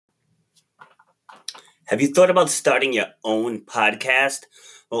Have you thought about starting your own podcast?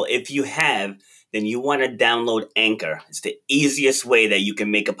 Well, if you have, then you want to download Anchor. It's the easiest way that you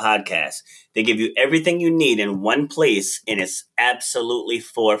can make a podcast. They give you everything you need in one place, and it's absolutely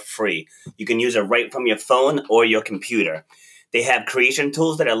for free. You can use it right from your phone or your computer. They have creation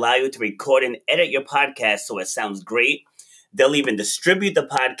tools that allow you to record and edit your podcast so it sounds great. They'll even distribute the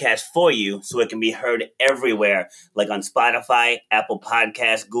podcast for you so it can be heard everywhere, like on Spotify, Apple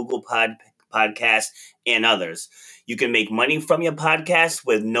Podcasts, Google Podcasts, and others. You can make money from your podcast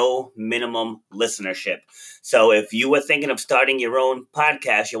with no minimum listenership. So if you were thinking of starting your own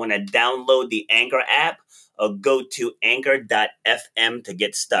podcast, you want to download the Anchor app or go to anchor.fm to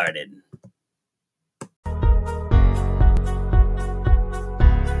get started.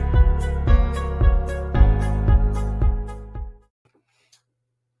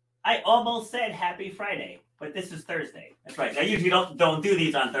 I almost said happy Friday, but this is Thursday. That's right. I usually don't do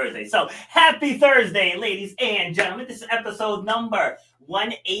these on Thursday. So happy Thursday, ladies and gentlemen. This is episode number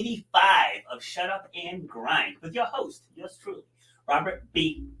 185 of Shut Up and Grind with your host, yours truly, Robert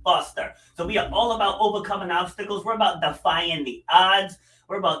B. Foster. So we are all about overcoming obstacles. We're about defying the odds.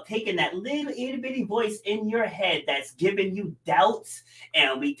 We're about taking that little itty bitty voice in your head that's giving you doubts,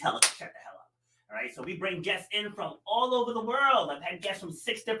 and we tell it to shut the hell up. All right, so we bring guests in from all over the world. I've had guests from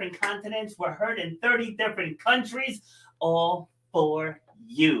 6 different continents. We're heard in 30 different countries, all for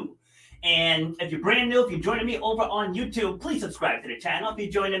you. And if you're brand new, if you're joining me over on YouTube, please subscribe to the channel. If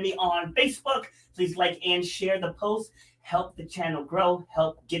you're joining me on Facebook, please like and share the post. Help the channel grow,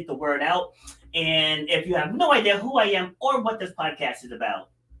 help get the word out. And if you have no idea who I am or what this podcast is about,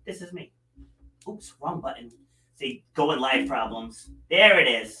 this is me. Oops, wrong button. See, going live problems. There it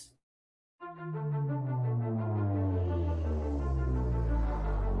is.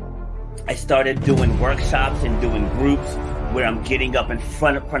 I started doing workshops and doing groups where I'm getting up in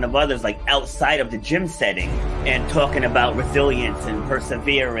front of others, like outside of the gym setting, and talking about resilience and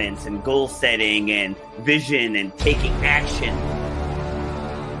perseverance and goal setting and vision and taking action.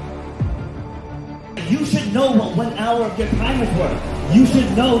 You should know what 1 hour of your time is worth. You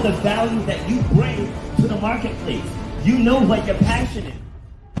should know the value that you bring to the marketplace. You know what your passion is.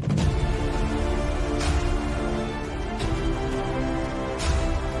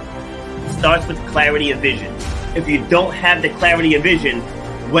 Starts with clarity of vision. If you don't have the clarity of vision,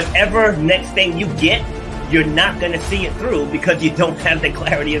 whatever next thing you get, you're not going to see it through because you don't have the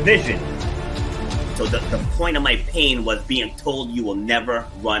clarity of vision. So the point of my pain was being told you will never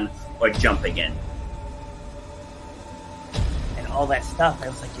run or jump again. And all that stuff, I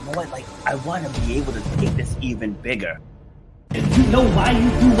was like, you know what? Like, I want to be able to take this even bigger. If you know why you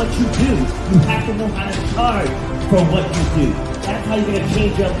do what you do, you have to know how to charge for what you do. That's how you're going to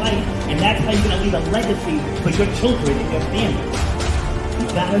change your life, and that's how you're going to leave a legacy for your children and your family. You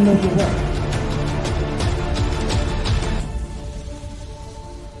got to know your worth.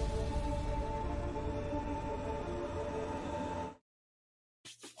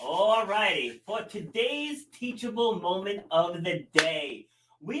 All righty, for today's teachable moment of the day,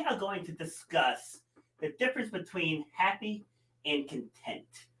 we are going to discuss the difference between happy and content.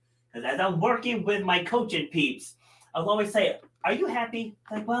 Because as I'm working with my coaching peeps, I'll always say, are you happy?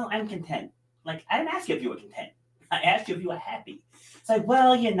 Like, well, I'm content. Like, I didn't ask you if you were content. I asked you if you were happy. It's like,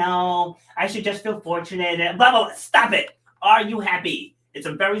 well, you know, I should just feel fortunate and blah, blah, blah. Stop it. Are you happy? It's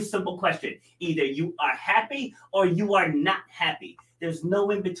a very simple question. Either you are happy or you are not happy. There's no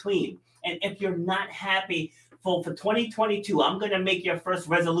in between. And if you're not happy, for 2022, I'm going to make your first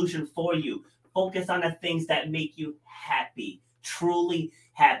resolution for you. Focus on the things that make you happy. Truly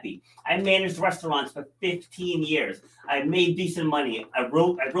happy. I managed restaurants for 15 years. I made decent money. I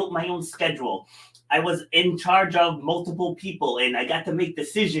wrote my own schedule. I was in charge of multiple people, and I got to make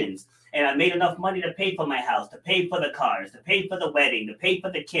decisions. And I made enough money to pay for my house, to pay for the cars, to pay for the wedding, to pay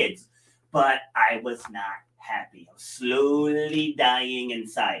for the kids. But I was not happy. I was slowly dying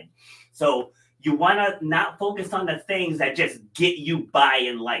inside. So you want to not focus on the things that just get you by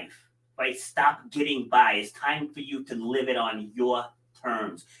in life. Right? Stop getting by. It's time for you to live it on your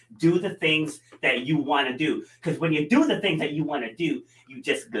terms. Do the things that you want to do. Because when you do the things that you want to do, you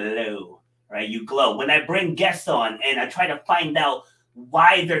just glow, right? You glow. When I bring guests on and I try to find out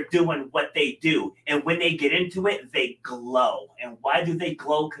why they're doing what they do, and when they get into it, they glow. And why do they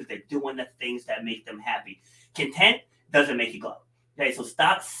glow? Because they're doing the things that make them happy. Content doesn't make you glow. Okay, so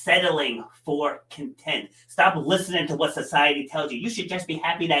stop settling for content. Stop listening to what society tells you. You should just be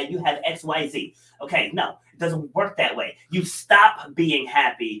happy that you have X, Y, Z. Okay, no, it doesn't work that way. You stop being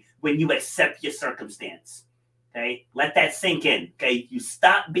happy when you accept your circumstance. Okay, let that sink in. Okay, you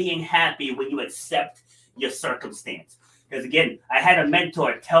stop being happy when you accept your circumstance. Because again, I had a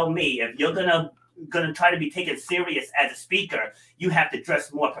mentor tell me, if you're going to going to try to be taken serious as a speaker, you have to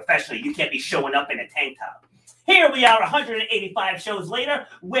dress more professionally. You can't be showing up in a tank top. Here we are 185 shows later,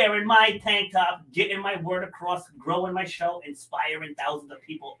 wearing my tank top, getting my word across, growing my show, inspiring thousands of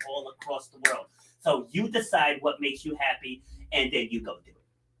people all across the world. So you decide what makes you happy, and then you go do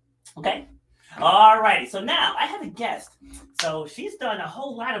it. Okay? All righty. So now I have a guest. So she's done a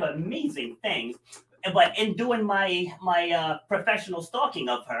whole lot of amazing things, but in doing my professional stalking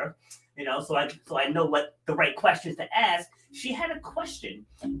of her, so I know what the right questions to ask, she had a question.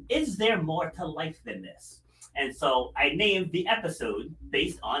 Is there more to life than this? And so I named the episode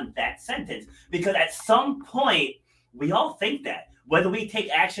based on that sentence, because at some point, we all think that. Whether we take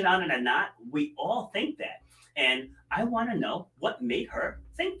action on it or not, we all think that. And I want to know what made her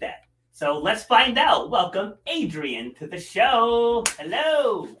think that. So let's find out. Welcome, Adrienne, to the show.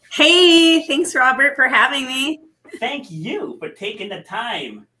 Hello. Hey, thanks, Robert, for having me. Thank you for taking the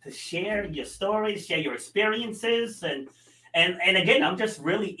time to share your stories, share your experiences, and again, I'm just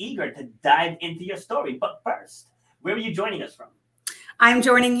really eager to dive into your story. But first, where are you joining us from? I'm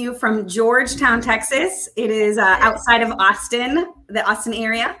joining you from Georgetown, Texas. It is outside of Austin, the Austin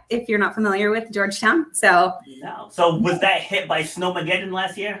area, if you're not familiar with Georgetown. So was that hit by Snowmageddon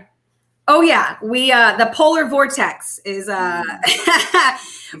last year? Oh yeah, we the polar vortex is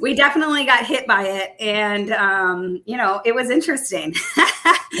we definitely got hit by it, and it was interesting.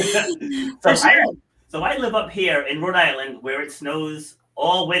 So I live up here in Rhode Island where it snows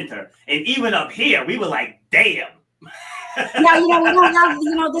all winter. And even up here, we were like, damn. Yeah, we don't have,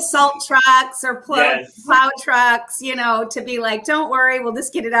 the salt trucks or plow trucks, to be like, don't worry, we'll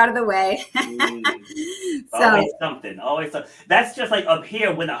just get it out of the way. Always something. That's just like up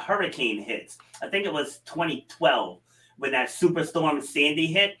here when a hurricane hits. I think it was 2012 when that superstorm Sandy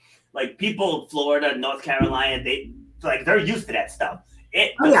hit. Like people in Florida, North Carolina, they're used to that stuff.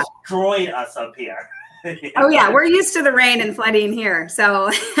 It destroyed us up here. Oh yeah, we're used to the rain and flooding here, so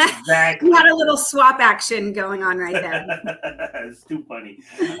exactly. We had a little swap action going on right there. It's too funny.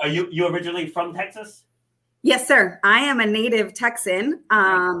 Are you originally from Texas? Yes, sir. I am a native Texan,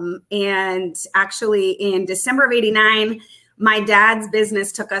 and actually in December of '89, my dad's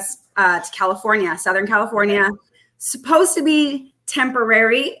business took us to California, Southern California. Supposed to be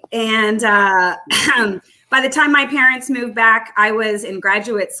temporary, and by the time my parents moved back, I was in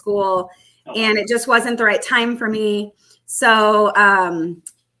graduate school. And it just wasn't the right time for me. So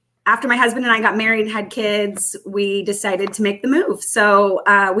after my husband and I got married and had kids, we decided to make the move. So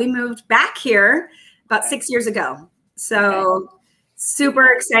we moved back here about 6 years ago. So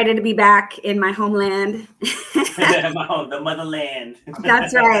super excited to be back in my homeland. The motherland.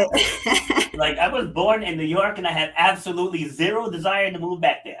 That's right. Like I was born in New York and I had absolutely zero desire to move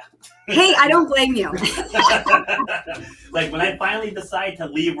back there. Hey, I don't blame you. Like when I finally decide to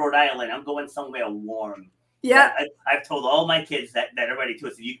leave Rhode Island, I'm going somewhere warm. Yeah. I've told all my kids that are ready to.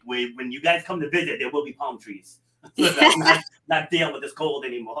 So when you guys come to visit, there will be palm trees. Not dealing with this cold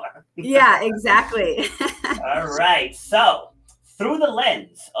anymore. Yeah, exactly. All right. So through the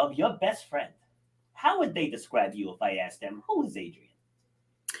lens of your best friend, how would they describe you if I asked them, who is Adrienne?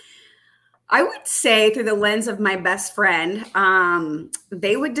 I would say through the lens of my best friend,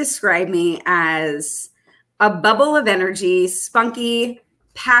 they would describe me as a bubble of energy, spunky,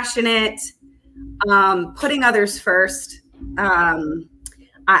 passionate, putting others first, and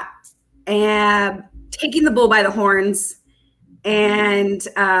taking the bull by the horns, and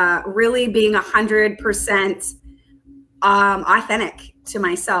really being 100% authentic to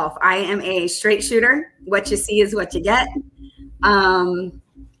myself. I am a straight shooter. What you see is what you get.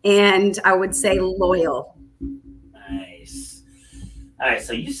 And I would say loyal. Nice. All right.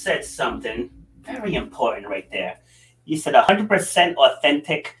 So you said something very important right there. You said 100%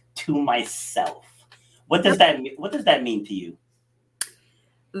 authentic to myself. What does that mean? What does that mean to you?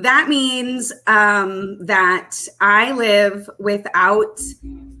 That means that I live without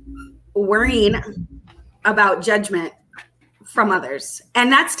worrying about judgment from others.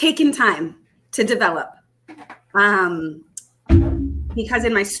 And that's taken time to develop. Because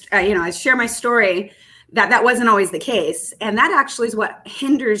in my, I share my story that wasn't always the case. And that actually is what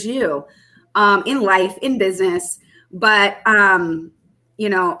hinders you in life, in business. But, I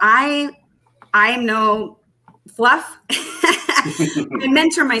am no fluff. I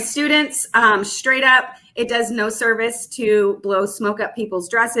mentor my students straight up. It does no service to blow smoke up people's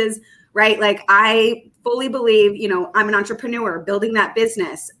dresses, right? Like I fully believe, I'm an entrepreneur building that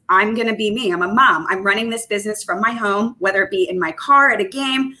business. I'm going to be me. I'm a mom. I'm running this business from my home, whether it be in my car, at a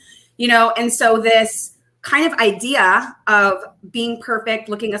game, and so this kind of idea of being perfect,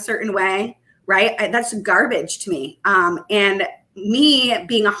 looking a certain way, right? That's garbage to me. And me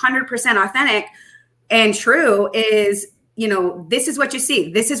being 100% authentic and true is, you know, this is what you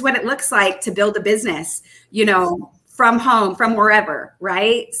see. This is what it looks like to build a business, you know, from home, from wherever,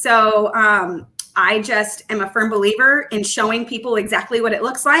 right? So I just am a firm believer in showing people exactly what it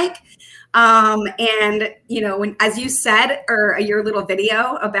looks like. And, you know, when, as you said, or your little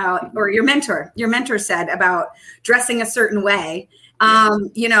video about, or your mentor said about dressing a certain way,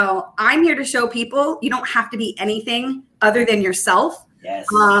 you know, I'm here to show people you don't have to be anything other than yourself, yes,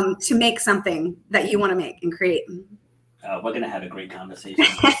 to make something that you want to make and create. We're going to have a great conversation.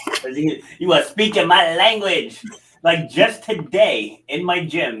 You are speaking my language. Like just today in my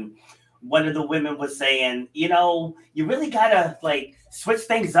gym, one of the women was saying, you know, you really got to like switch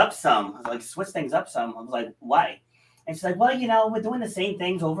things up some. I was like, switch things up some? I was like, why? And she's like, well, you know, we're doing the same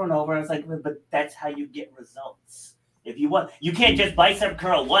things over and over. I was like, but that's how you get results. If you want, you can't just bicep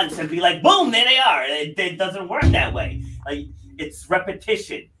curl once and be like, boom, there they are. It doesn't work that way. Like it's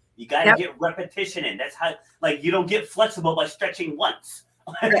repetition. You got to get repetition in. That's how, like, you don't get flexible by stretching once.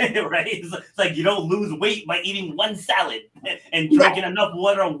 Right? It's like you don't lose weight by eating one salad and drinking enough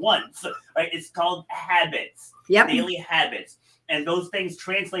water once, right? It's called habits, daily habits. And those things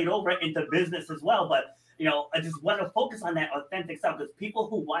translate over into business as well. But, you know, I just want to focus on that authentic stuff because people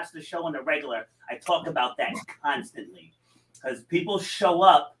who watch the show on the regular, I talk about that constantly because people show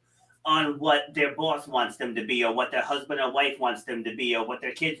up on what their boss wants them to be or what their husband or wife wants them to be or what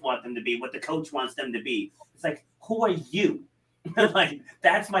their kids want them to be, what the coach wants them to be. It's like, who are you? Like,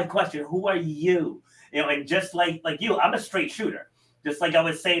 that's my question. Who are you? You know, and just like you, I'm a straight shooter. Just like I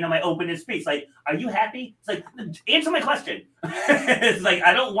was saying in my opening speech, like, are you happy? It's like, answer my question. It's like,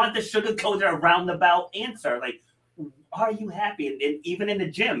 I don't want the sugar-coated or roundabout answer. Like, are you happy? And even in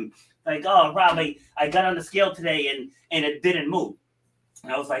the gym, like, oh, Rob, I got on the scale today and it didn't move.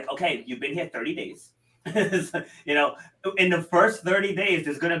 And I was like, okay, you've been here 30 days. You know, in the first 30 days,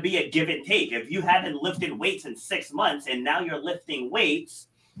 there's going to be a give and take. If you haven't lifted weights in 6 months and now you're lifting weights,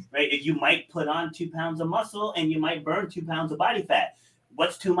 right, you might put on 2 pounds of muscle and you might burn 2 pounds of body fat.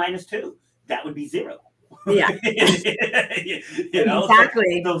 What's 2 minus 2? That would be 0. Yeah. You know,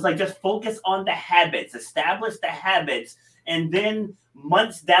 exactly. So it's like just focus on the habits, establish the habits, and then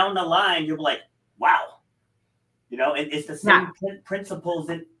months down the line, you'll be like, wow. You know, and it's the same principles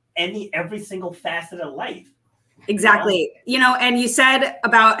in every single facet of life. Exactly. You know, and you said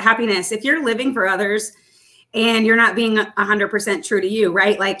about happiness, if you're living for others and you're not being 100% true to you,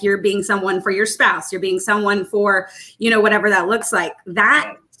 right? Like you're being someone for your spouse, you're being someone for, you know, whatever that looks like,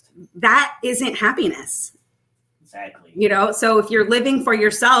 that isn't happiness. Exactly. You know, so if you're living for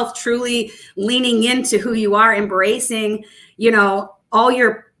yourself, truly leaning into who you are, embracing, you know, all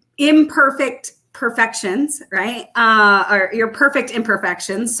your imperfect perfections, right? Or your perfect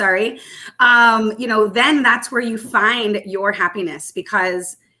imperfections, sorry. You know, then that's where you find your happiness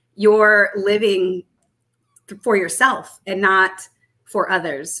because you're living for yourself and not for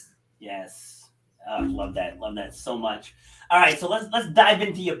others. Yes. I love that. Love that so much. All right. So let's dive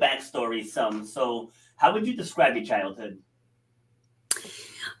into your backstory some. So how would you describe your childhood?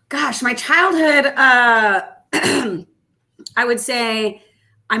 Gosh, my childhood, I would say,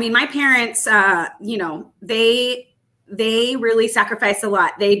 I mean, my parents, you know, they really sacrificed a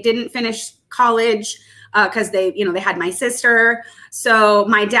lot. They didn't finish college because they had my sister. So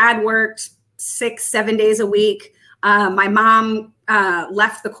my dad worked 6-7 days a week. My mom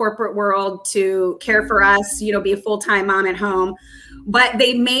left the corporate world to care for us, you know, be a full-time mom at home. But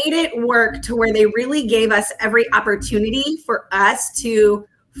they made it work to where they really gave us every opportunity for us to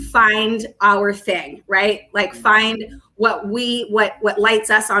find our thing, right? Like find what lights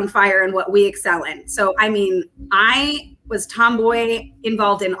us on fire and what we excel in. So, I mean, I was tomboy,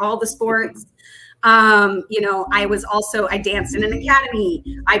 involved in all the sports. You know, I danced in an academy.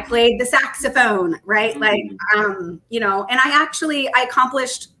 I played the saxophone, right? Like, you know, and I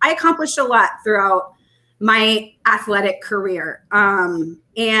accomplished a lot throughout my athletic career. But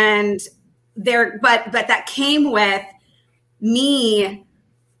that came with me,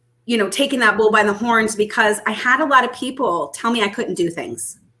 you know, taking that bull by the horns because I had a lot of people tell me I couldn't do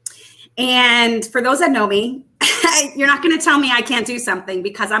things. And for those that know me, you're not going to tell me I can't do something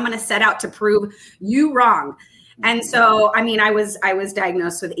because I'm going to set out to prove you wrong. And so, I mean, I was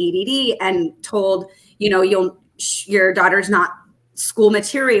diagnosed with ADD and told, you know, your daughter's not school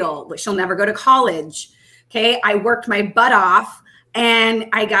material. She'll never go to college. Okay. I worked my butt off and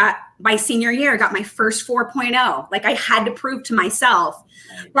I got my senior year, got my first 4.0. Like I had to prove to myself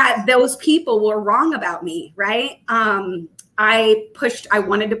that those people were wrong about me. Right. I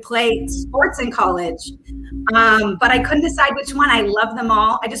wanted to play sports in college, but I couldn't decide which one. I love them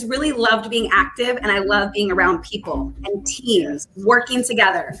all. I just really loved being active and I love being around people and teams working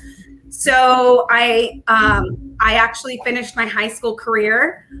together. So I actually finished my high school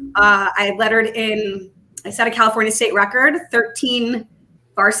career. I set a California state record, 13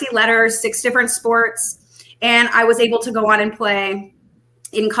 varsity letters, 6 different sports, and I was able to go on and play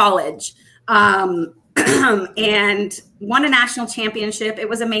in college. And won a national championship. It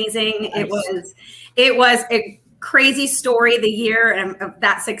was amazing. Nice. It was a crazy story, the year of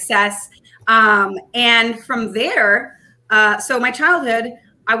that success. And from there, so my childhood,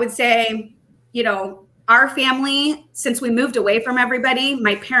 I would say, our family, since we moved away from everybody,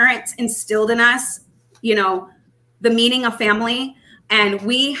 my parents instilled in us, the meaning of family, and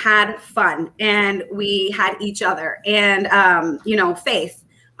we had fun and we had each other and, faith.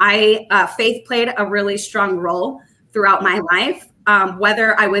 Faith played a really strong role throughout my life,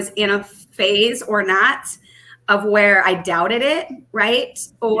 whether I was in a phase or not of where I doubted it, right?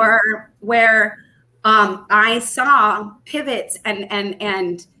 Or where I saw pivots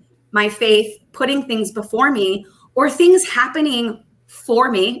and my faith putting things before me, or things happening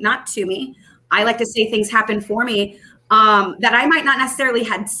for me, not to me. I like to say things happen for me that I might not necessarily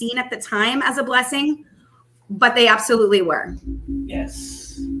had seen at the time as a blessing, but they absolutely were.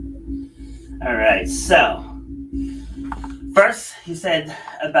 Yes. All right. So first, you said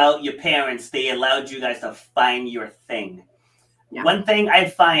about your parents, they allowed you guys to find your thing. Yeah. One thing I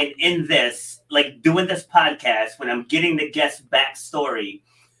find in this, like doing this podcast, when I'm getting the guest backstory,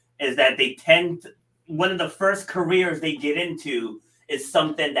 is that one of the first careers they get into is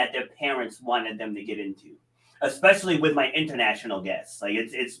something that their parents wanted them to get into, especially with my international guests. Like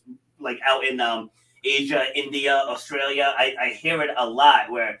it's like out in Asia, India, Australia. I hear it a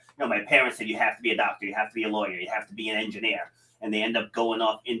lot where, my parents said you have to be a doctor, you have to be a lawyer, you have to be an engineer. And they end up going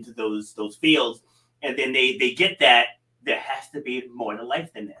off into those fields. And then they get that there has to be more to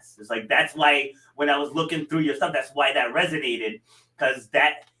life than this. It's like, that's why when I was looking through your stuff, that's why that resonated, because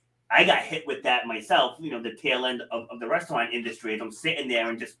I got hit with that myself, the tail end of the restaurant industry. As I'm sitting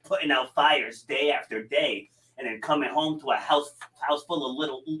there and just putting out fires day after day, and then coming home to a house full of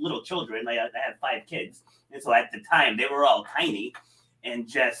little children. I had 5 kids, and so at the time they were all tiny, and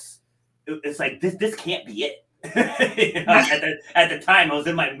just it's like this can't be it. At the time I was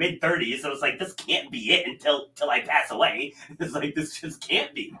in my mid-30s, so it's like this can't be it until I pass away. It's like this just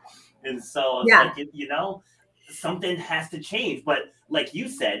can't be, and so it's like something has to change. But like you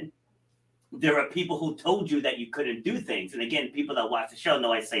said, there are people who told you that you couldn't do things. And again, people that watch the show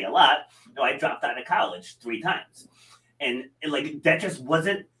know I say a lot. I dropped out of college 3 times. And like that just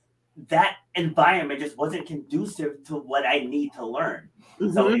wasn't, that environment just wasn't conducive to what I need to learn.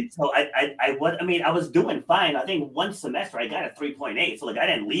 Mm-hmm. So I was doing fine. I think one semester I got a 3.8. So like I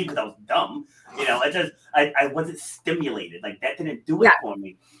didn't leave because I was dumb. I wasn't stimulated. Like that didn't do it for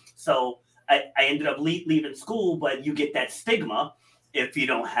me. So I ended up leaving school, but you get that stigma. If you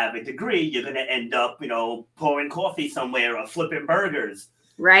don't have a degree, you're going to end up, pouring coffee somewhere or flipping burgers.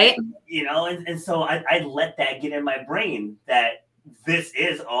 Right. And so I let that get in my brain that this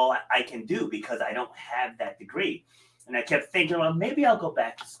is all I can do because I don't have that degree. And I kept thinking, well, maybe I'll go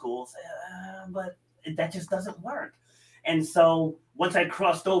back to school, but that just doesn't work. And so once I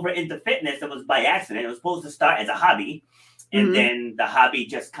crossed over into fitness, it was by accident. It was supposed to start as a hobby. And then the hobby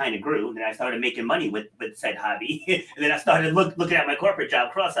just kind of grew. And then I started making money with said hobby. And then I started looking at my corporate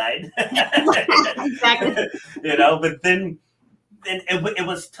job cross-eyed. Exactly. But then it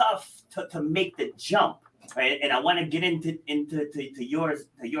was tough to make the jump, right? And I want to get into yours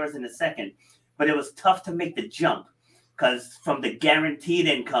in a second. But it was tough to make the jump because from the guaranteed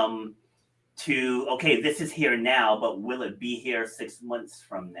income to, okay, this is here now, but will it be here 6 months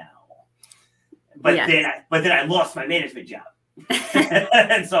from now? But then I lost my management job.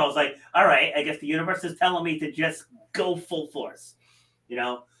 And so I was like, all right, I guess the universe is telling me to just go full force,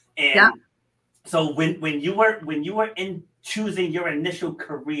 And so when you were in choosing your initial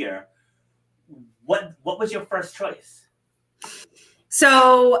career, what was your first choice?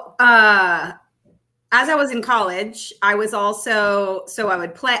 So as I was in college, I was playing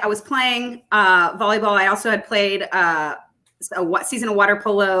volleyball. I also had played a season of water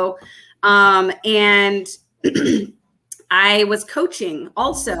polo. And I was coaching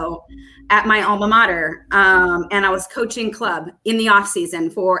also at my alma mater. And I was coaching club in the off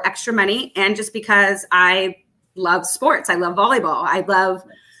season for extra money. And just because I love sports, I love volleyball. I love,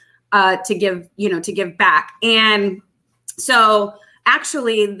 to give back. And so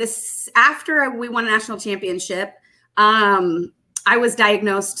actually after we won a national championship, I was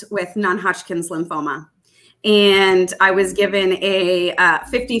diagnosed with non-Hodgkin's lymphoma. And I was given a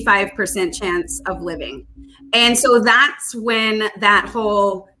 55% chance of living. And so that's when that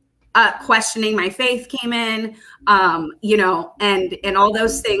whole questioning my faith came in, and all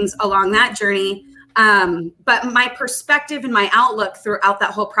those things along that journey. But my perspective and my outlook throughout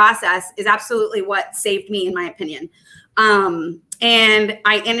that whole process is absolutely what saved me, in my opinion. And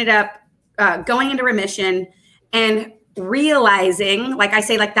I ended up going into remission and realizing, like I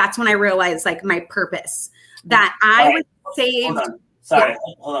say, like that's when I realized like my purpose, that I was saved. Hold on. Sorry,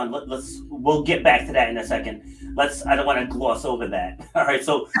 hold on. We'll get back to that in a second. I don't want to gloss over that. All right.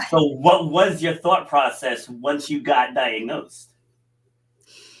 So what was your thought process once you got diagnosed?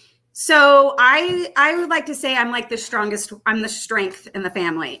 So I would like to say I'm like the strongest. I'm the strength in the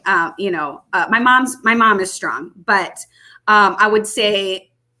family. My mom is strong, but I would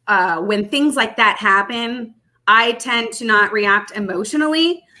say when things like that happen, I tend to not react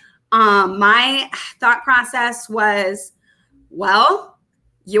emotionally. My thought process was, well,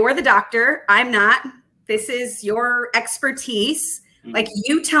 you're the doctor. I'm not. This is your expertise. Like,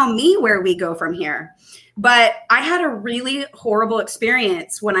 you tell me where we go from here. But I had a really horrible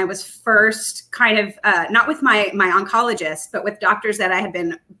experience when I was first kind of, not with my oncologist, but with doctors that I had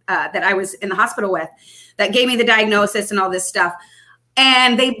been, that I was in the hospital with, that gave me the diagnosis and all this stuff.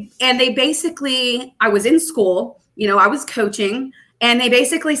 And they basically, I was in school, I was coaching, and they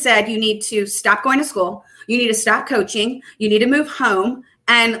basically said, you need to stop going to school. You need to stop coaching. You need to move home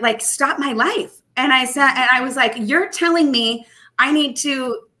and like stop my life. And I was like, you're telling me I need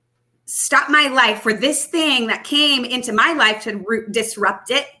to stop my life for this thing that came into my life to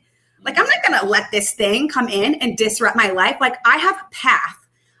disrupt it. Like, I'm not going to let this thing come in and disrupt my life. Like, I have a path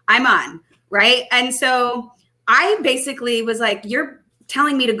I'm on, right? And so I basically was like, you're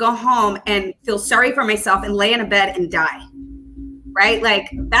telling me to go home and feel sorry for myself and lay in a bed and die, right? Like,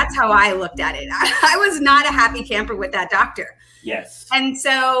 that's how I looked at it. I was not a happy camper with that doctor. Yes. And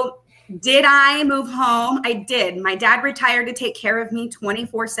so did I move home? I did. My dad retired to take care of me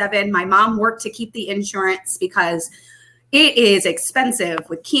 24/7. My mom worked to keep the insurance because it is expensive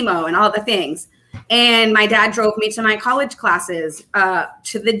with chemo and all the things. And my dad drove me to my college classes,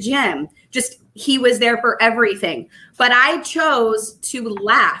 to the gym. Just, he was there for everything. But I chose to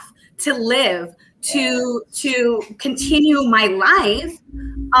laugh, to live, to continue my life,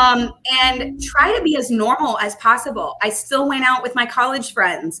 and try to be as normal as possible. I still went out with my college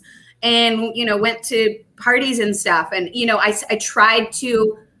friends and, went to parties and stuff. And, I tried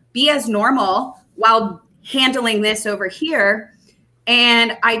to be as normal while handling this over here.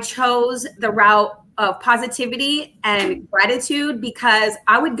 And I chose the route of positivity and gratitude, because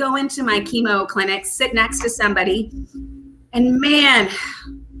I would go into my chemo clinic, sit next to somebody, and man,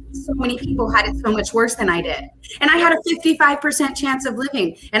 so many people had it so much worse than I did. And I had a 55% chance of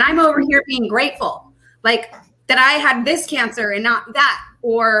living. And I'm over here being grateful, like that I had this cancer and not that.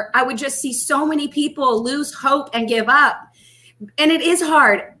 Or I would just see so many people lose hope and give up. And it is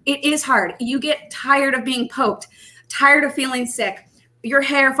hard. It is hard. You get tired of being poked, tired of feeling sick, your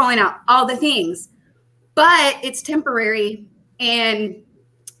hair falling out, all the things. But it's temporary. And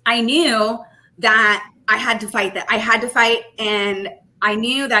I knew that I had to fight that. I had to fight. And I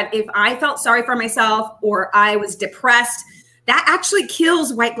knew that if I felt sorry for myself or I was depressed, that actually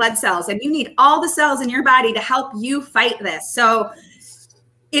kills white blood cells. And you need all the cells in your body to help you fight this. So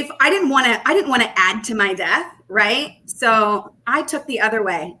if I didn't want to add to my death, right? So I took the other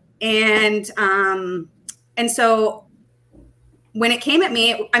way. And so when it came at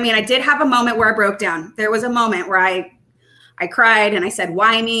me, I did have a moment where I broke down. There was a moment where I cried and I said,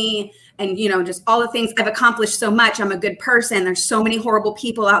 why me? And, just all the things I've accomplished so much. I'm a good person. There's so many horrible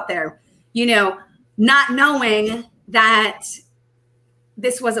people out there, not knowing that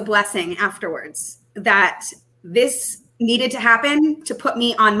this was a blessing afterwards, that this needed to happen to put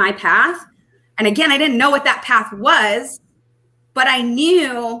me on my path. And again, I didn't know what that path was, but I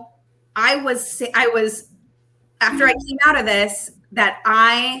knew I was after I came out of this, that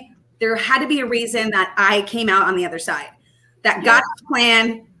there had to be a reason that I came out on the other side, that God's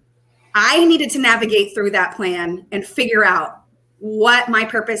plan, I needed to navigate through that plan and figure out what my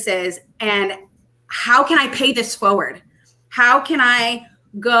purpose is and how can I pay this forward? How can I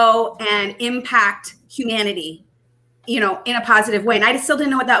go and impact humanity, in a positive way? And I still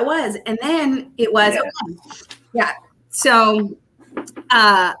didn't know what that was. And then it was, So,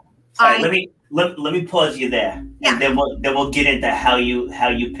 let me pause you there. Yeah. And then we'll get into how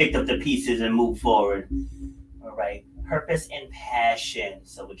you picked up the pieces and move forward. All right. Purpose and passion.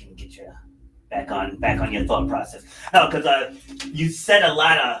 So we can get you back on your thought process. No, because you said a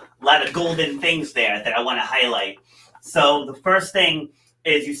lot of golden things there that I want to highlight. So the first thing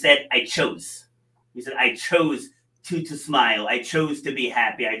is you said, I chose. You said, I chose to smile. I chose to be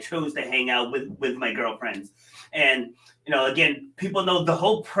happy. I chose to hang out with my girlfriends. And again, people know the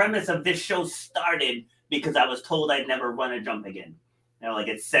whole premise of this show started because I was told I'd never run or jump again. Like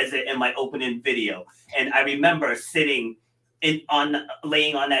it says it in my opening video. And I remember sitting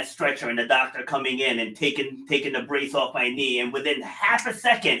laying on that stretcher and the doctor coming in and taking the brace off my knee. And within half a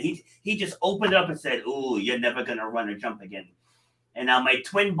second, he just opened up and said, "Ooh, you're never going to run or jump again." And now my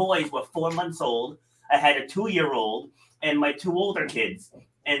twin boys were 4 months old. I had a 2-year-old and my 2 older kids.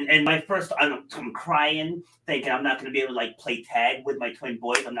 And my first, I'm crying, thinking I'm not going to be able to like play tag with my twin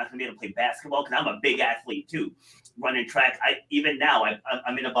boys. I'm not going to be able to play basketball because I'm a big athlete too. Running track. Even now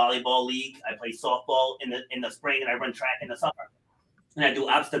I'm in a volleyball league. I play softball in the spring and I run track in the summer. And I do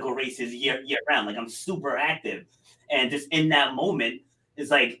obstacle races year round. Like I'm super active. And just in that moment,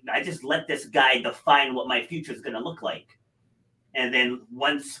 it's like I just let this guy define what my future is going to look like. And then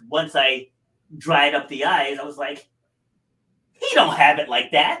once I dried up the eyes, I was like, he don't have it like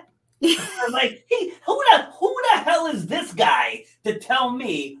that. I'm like, who the hell is this guy to tell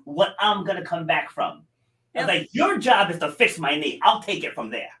me what I'm gonna come back from? And like, your job is to fix my knee. I'll take it from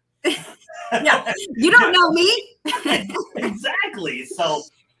there. Yeah, you don't know me. Exactly. So,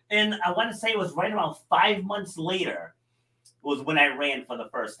 and I want to say it was right around 5 months later was when I ran for the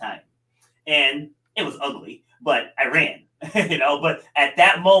first time, and it was ugly, but I ran. But at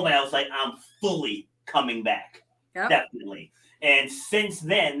that moment, I was like, I'm fully coming back. Yep. Definitely. And since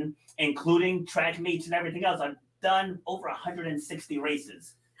then, including track meets and everything else, I've done over 160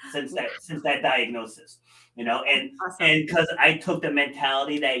 races since that diagnosis, and awesome. And because I took the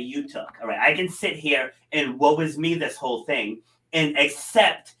mentality that you took. All right, I can sit here and woe is me this whole thing and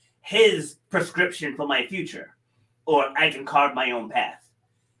accept his prescription for my future, or I can carve my own path.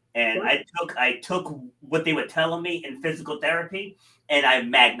 And I took what they were telling me in physical therapy and I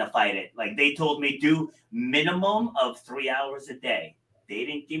magnified it. Like they told me do minimum of 3 hours a day. They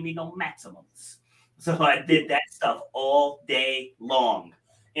didn't give me no maximums. So I did that stuff all day long.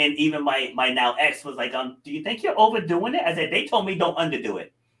 And even my now ex was like, do you think you're overdoing it? I said, they told me don't underdo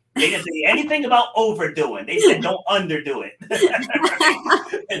it. They didn't say anything about overdoing. They said don't underdo it.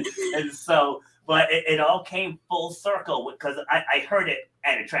 and so, but it all came full circle because I heard it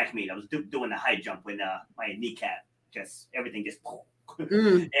at a track meet. I was doing a high jump when my kneecap everything just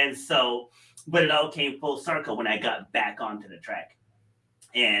and so, but it all came full circle when I got back onto the track,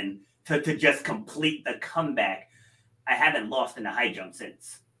 and to just complete the comeback. I haven't lost in the high jump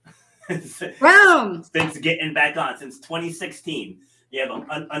since. Since getting back on, since 2016. Yeah,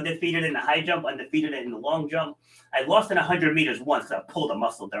 I'm undefeated in the high jump, undefeated in the long jump. I lost in 100 meters once because I pulled a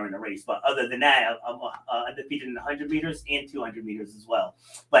muscle during the race. But other than that, I'm undefeated in 100 meters and 200 meters as well.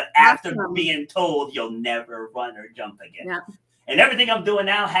 But after being told you'll never run or jump again. Yeah. And everything I'm doing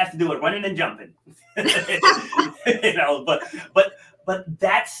now has to do with running and jumping. But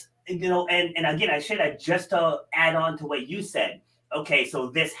that's, and again, I said just to add on to what you said. Okay, so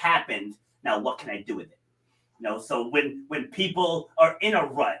this happened. Now what can I do with it? So when people are in a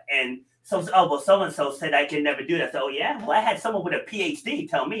rut and so-and-so said I can never do that. So, I had someone with a PhD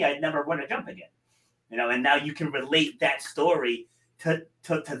tell me I'd never run or jump again. And now you can relate that story to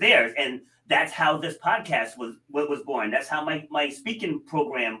theirs. And that's how this podcast was born. That's how my speaking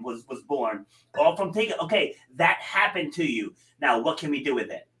program was born. All from that happened to you. Now, what can we do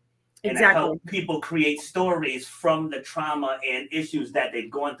with it? And exactly. I help people create stories from the trauma and issues that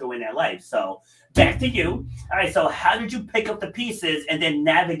they've gone through in their life. So back to you. All right. So how did you pick up the pieces and then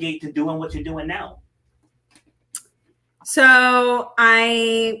navigate to doing what you're doing now? So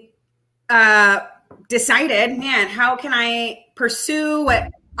I decided, how can I pursue what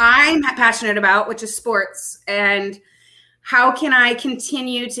I'm passionate about, which is sports, and how can I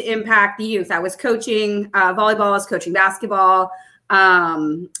continue to impact the youth? I was coaching volleyball, I was coaching basketball,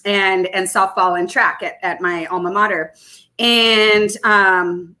 and softball and track at my alma mater. And,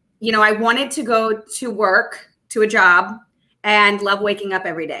 I wanted to go to work, to a job, and love waking up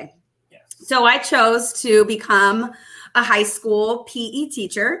every day. Yes. So I chose to become a high school PE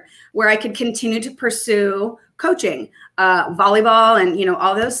teacher where I could continue to pursue coaching, volleyball, and,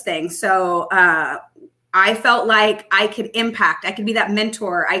 all those things. So I felt like I could impact, I could be that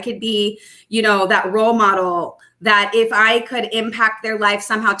mentor. I could be, that role model, that if I could impact their life,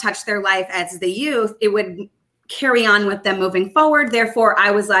 somehow touch their life as the youth, it would carry on with them moving forward. Therefore,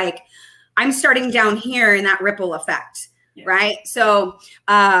 I was like, I'm starting down here in that ripple effect, right? So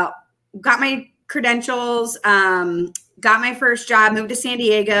got my credentials, got my first job, moved to San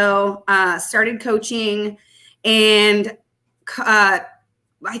Diego, started coaching, and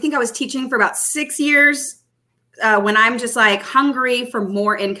I think I was teaching for about 6 years when I'm just like hungry for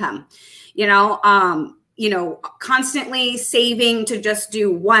more income, constantly saving to just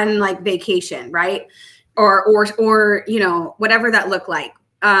do one vacation, right? or whatever that looked like.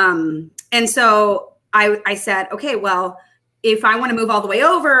 And so I said, okay, well, if I want to move all the way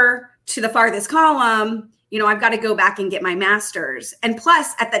over to the farthest column, I've got to go back and get my master's. And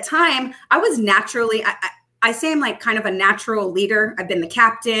plus, at the time, I was naturally, I say I'm like kind of a natural leader. I've been the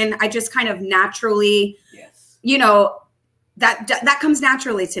captain. I just kind of naturally, yes, that comes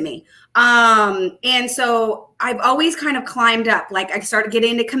naturally to me. And so I've always kind of climbed up. Like I started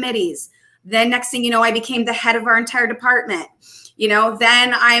getting into committees. Then next thing you know, I became the head of our entire department.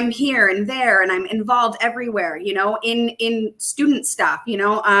 Then I'm here and there and I'm involved everywhere, in student stuff,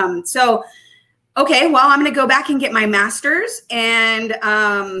 so, okay, well, I'm going to go back and get my master's and,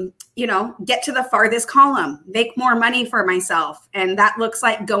 get to the farthest column, make more money for myself. And that looks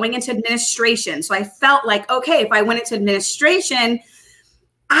like going into administration. So I felt like, okay, if I went into administration,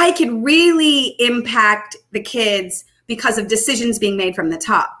 I could really impact the kids because of decisions being made from the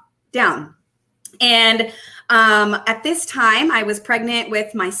top down. And at this time, I was pregnant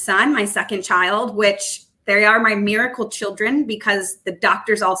with my son, my second child, which they are my miracle children because the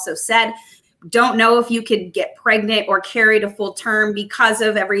doctors also said, don't know if you could get pregnant or carry to full term because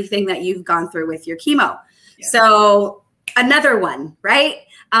of everything that you've gone through with your chemo. Yeah. So another one, right?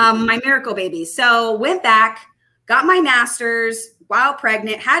 My miracle baby. So went back, got my master's while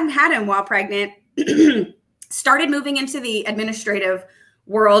pregnant, hadn't had him while pregnant, started moving into the administrative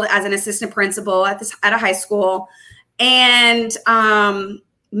world as an assistant principal at a high school. And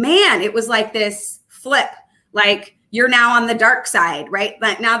man, it was like this flip, like you're now on the dark side, right?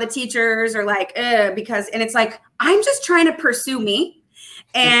 Like now the teachers are like, and it's like, I'm just trying to pursue me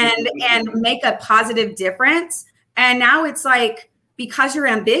and make a positive difference. And now it's like, because you're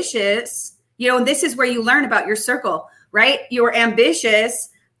ambitious, and this is where you learn about your circle, right? You're ambitious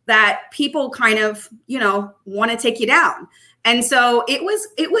that people kind of, want to take you down. And so it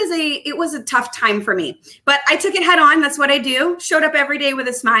was a tough time for me, but I took it head on. That's what I do. Showed up every day with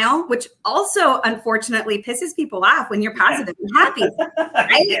a smile, which also unfortunately pisses people off when you're positive and happy,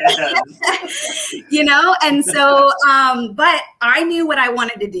 right? And so, but I knew what I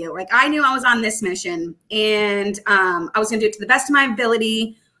wanted to do. Like I knew I was on this mission and I was going to do it to the best of my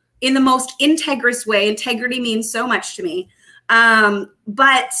ability in the most integrous way. Integrity means so much to me.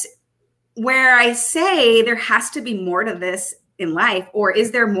 But where I say there has to be more to this in life, or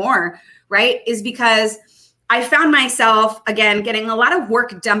is there more, right? Is because I found myself, again, getting a lot of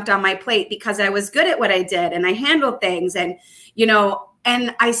work dumped on my plate because I was good at what I did and I handled things and,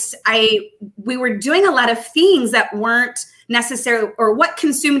 and we were doing a lot of things that weren't necessarily, or what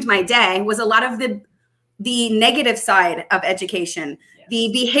consumed my day was a lot of the negative side of education, yes.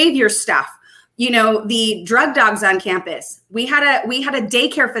 The behavior stuff. The drug dogs on campus. We had a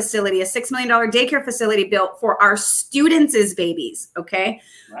daycare facility, a $6 million daycare facility built for our students' babies. Okay.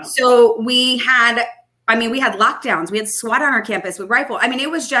 Wow. So we had lockdowns. We had SWAT on our campus with rifle.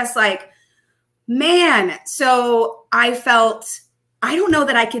 It was just like, man. So I felt, I don't know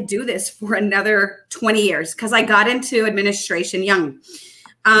that I could do this for another 20 years because I got into administration young.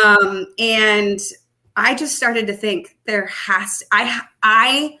 And I just started to think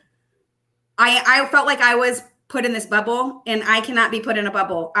I felt like I was put in this bubble and I cannot be put in a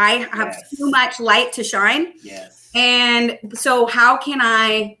bubble. I have yes. too much light to shine. Yes. And so how can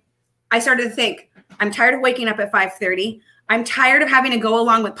I started to think, I'm tired of waking up at 5:30. I'm tired of having to go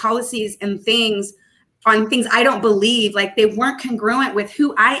along with policies and things on things I don't believe, like they weren't congruent with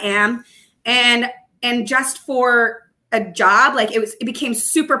who I am. And just for a job, like it became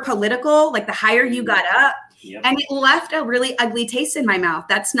super political, like the higher you got up. Yep. And it left a really ugly taste in my mouth.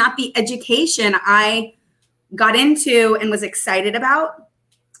 That's not the education I got into and was excited about.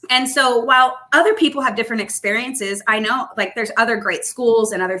 And so while other people have different experiences, I know like there's other great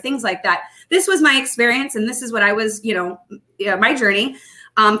schools and other things like that. This was my experience and this is what I was, my journey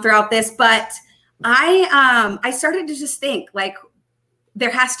throughout this. But I started to just think like there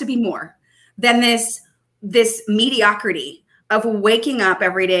has to be more than this mediocrity of waking up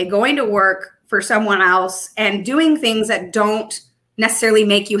every day, going to work for someone else and doing things that don't necessarily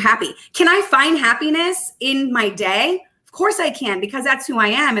make you happy. Can I find happiness in my day? Of course I can, because that's who I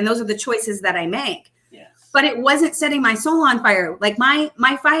am. And those are the choices that I make. Yes. But it wasn't setting my soul on fire. Like my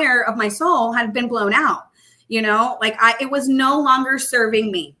fire of my soul had been blown out, it was no longer serving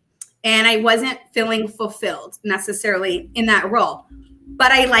me and I wasn't feeling fulfilled necessarily in that role,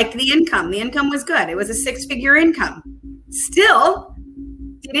 but I liked the income. The income was good. It was a 6-figure income. Still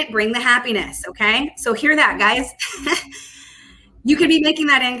didn't bring the happiness. Okay. So hear that, guys. You could be making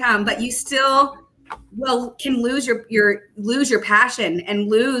that income, but you still can lose your passion and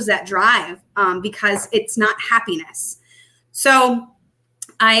lose that drive because it's not happiness. So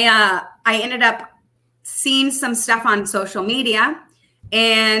I ended up seen some stuff on social media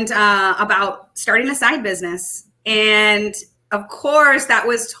and about starting a side business. And of course, that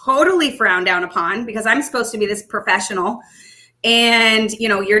was totally frowned down upon because I'm supposed to be this professional. And, you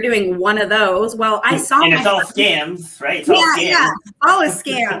know, you're doing one of those. Well, I saw. And it's all scams, right? It's all scams. Yeah, all a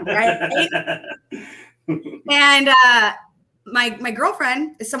scam, right? And my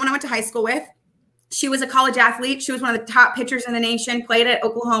girlfriend is someone I went to high school with. She was a college athlete. She was one of the top pitchers in the nation, played at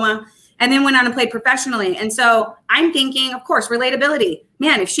Oklahoma, and then went on and played professionally. And so I'm thinking, of course, relatability.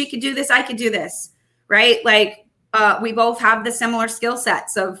 Man, if she could do this, I could do this, right? Like we both have the similar skill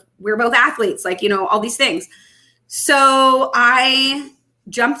sets of we're both athletes, like, you know, all these things. So I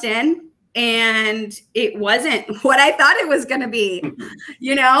jumped in and it wasn't what I thought it was going to be,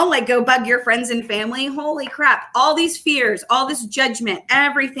 you know, like go bug your friends and family. Holy crap. All these fears, all this judgment,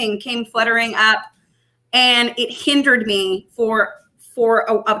 everything came fluttering up and it hindered me for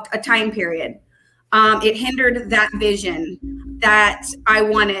a time period. It hindered that vision that I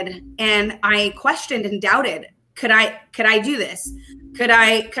wanted. And I questioned and doubted, could I do this? Could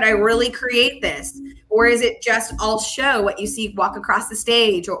I really create this? Or is it just all show, what you see walk across the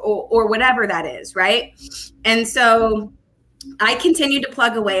stage or whatever that is, right? And so I continued to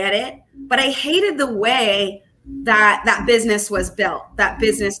plug away at it, but I hated the way that business was built, that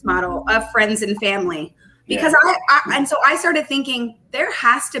business model of friends and family. Because and so I started thinking there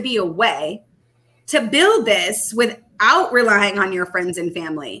has to be a way to build this without relying on your friends and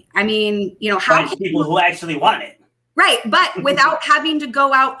family. I mean, you know, how can people who actually want it. Right. But without having to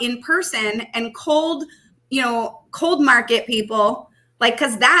go out in person and cold market people, like,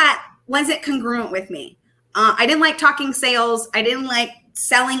 because that wasn't congruent with me. I didn't like talking sales. I didn't like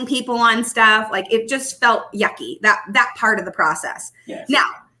selling people on stuff. Like it just felt yucky, that part of the process. Yes.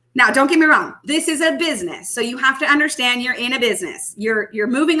 Now, don't get me wrong. This is a business. So you have to understand you're in a business. You're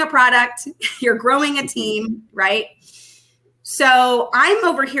moving a product. You're growing a team, right? So I'm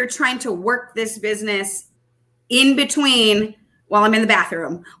over here trying to work this business in between while I'm in the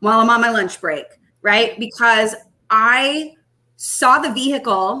bathroom, while I'm on my lunch break, right? Because I saw the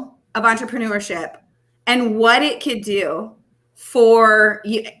vehicle of entrepreneurship and what it could do for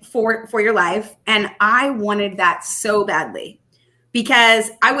your life. And I wanted that so badly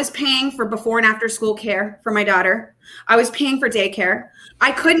because I was paying for before and after school care for my daughter. I was paying for daycare.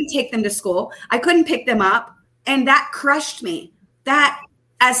 I couldn't take them to school. I couldn't pick them up. And that crushed me. That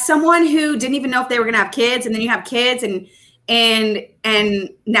as someone who didn't even know if they were going to have kids, and then you have kids and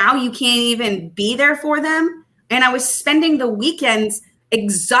now you can't even be there for them. And I was spending the weekends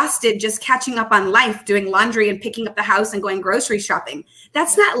exhausted, just catching up on life, doing laundry and picking up the house and going grocery shopping.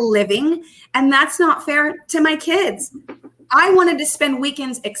 That's not living. And that's not fair to my kids. I wanted to spend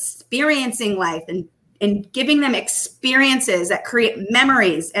weekends experiencing life and giving them experiences that create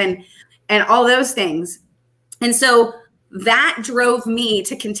memories and all those things. And so that drove me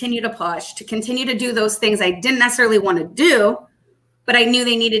to continue to push, to continue to do those things I didn't necessarily want to do, but I knew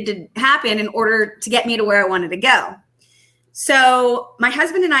they needed to happen in order to get me to where I wanted to go. So my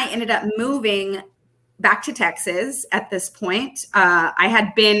husband and I ended up moving back to Texas at this point. I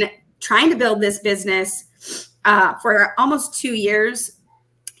had been trying to build this business for almost 2 years.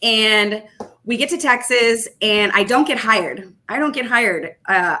 And we get to Texas and I don't get hired.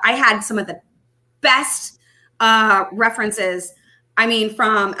 I had some of the best references. I mean,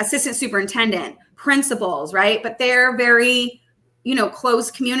 from assistant superintendent, principals, right? But they're very,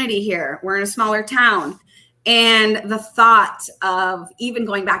 closed community here. We're in a smaller town. And the thought of even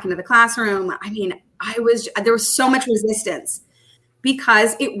going back into the classroom, I mean, there was so much resistance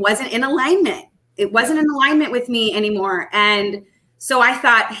because it wasn't in alignment. It wasn't in alignment with me anymore. And so I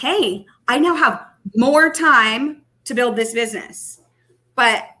thought, hey, I now have more time to build this business.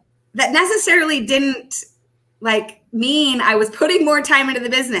 But that necessarily didn't mean I was putting more time into the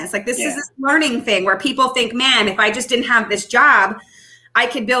business. Like this is this learning thing where people think, man, if I just didn't have this job, I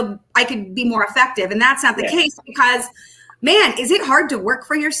could be more effective. And that's not the case because, man, is it hard to work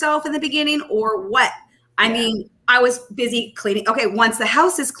for yourself in the beginning or what? I mean, I was busy cleaning. Okay, once the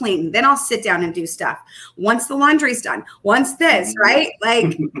house is clean, then I'll sit down and do stuff. Once the laundry's done, once this, right?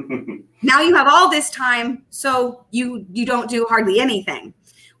 Like now you have all this time, so you don't do hardly anything.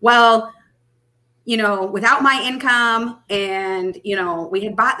 Well, without my income and, we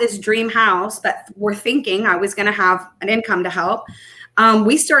had bought this dream house, but we're thinking I was going to have an income to help.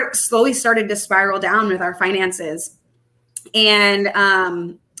 We slowly started to spiral down with our finances. And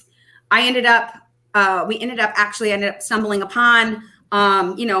we ended up stumbling upon,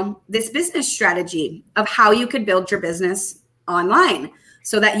 this business strategy of how you could build your business online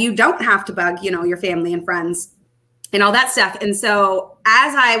so that you don't have to bug, your family and friends. and all that stuff. And so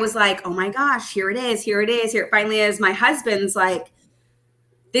as I was like, oh my gosh, here it is, here it finally is, my husband's like,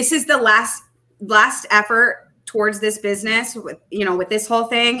 this is the last effort towards this business with, you know, with this whole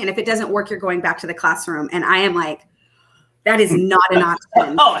thing. And if it doesn't work, you're going back to the classroom. And I am like, that is not an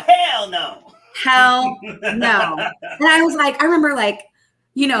option. Oh, hell no. Hell no. And I was like, I remember like,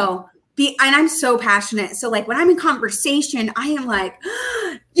 you know, and I'm so passionate. So like when I'm in conversation, I am like,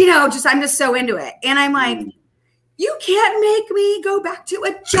 you know, I'm just so into it. And I'm like, you can't make me go back to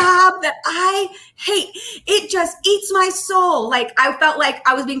a job that I hate. It just eats my soul. Like I felt like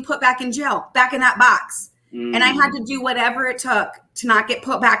I was being put back in jail, back in that box. And I had to do whatever it took to not get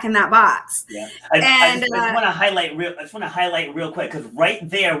put back in that box. Yeah. I just want to highlight real quick, because right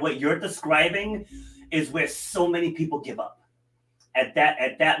there, what you're describing is where so many people give up at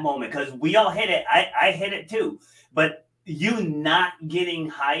that moment. Because we all hit it. I hit it too. But you not getting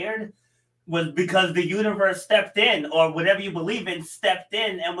hired was because the universe stepped in, or whatever you believe in stepped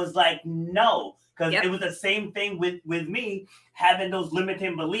in and was like, no. Because it was the same thing with me, having those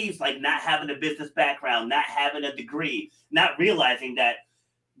limiting beliefs, like not having a business background, not having a degree, not realizing that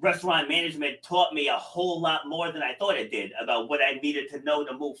restaurant management taught me a whole lot more than I thought it did about what I needed to know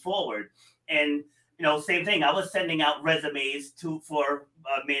to move forward. And, you know, same thing. I was sending out resumes for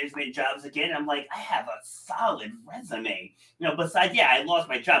management jobs again. I'm like, I have a solid resume. You know, besides, I lost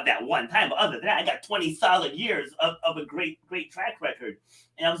my job that one time. But other than that, I got 20 solid years of a great track record.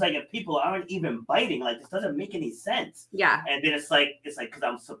 And I was like, if people aren't even biting, like, this doesn't make any sense. Yeah. And then it's like, because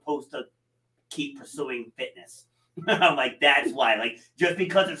I'm supposed to keep pursuing fitness. I'm like, that's why. Like, just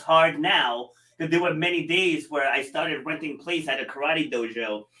because it's hard now, because there were many days where I started renting place at a karate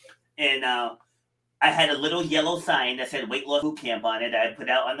dojo, and I had a little yellow sign that said weight loss boot camp on it. I put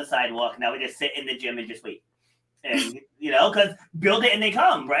out on the sidewalk, and I would just sit in the gym and just wait. And you know, because build it and they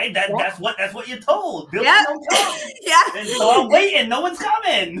come, right? That's what you're told. Build it and they come. And so I'm waiting, no one's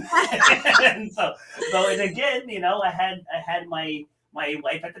coming. and again, you know, I had my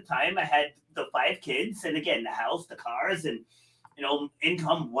wife at the time. I had the 5 kids, and again, the house, the cars, and you know,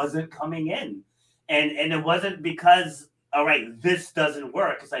 income wasn't coming in, and it wasn't because, all right, this doesn't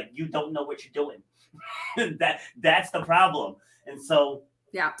work. It's like, you don't know what you're doing. That's the problem. And so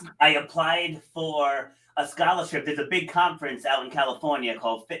I applied for a scholarship. There's a big conference out in California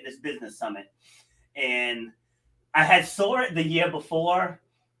called Fitness Business Summit, and I had saw it the year before,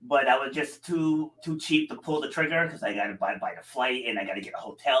 but I was just too cheap to pull the trigger, because I got to buy the flight, and I got to get a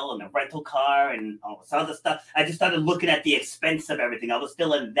hotel and a rental car and all this other stuff. I just started looking at the expense of everything. I was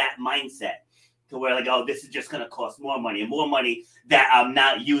still in that mindset to where, like, oh, this is just going to cost more money that I'm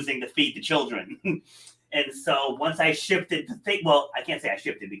not using to feed the children. And so once I shifted to think, well, I can't say I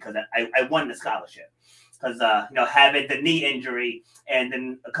shifted, because I won the scholarship. Because, you know, having the knee injury, and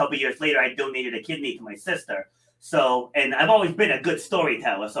then a couple years later, I donated a kidney to my sister. So, and I've always been a good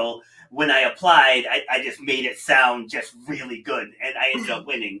storyteller. So when I applied, I just made it sound just really good, and I ended up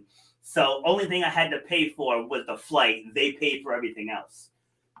winning. So only thing I had to pay for was the flight. They paid for everything else.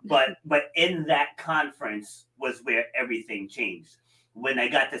 But in that conference was where everything changed. When I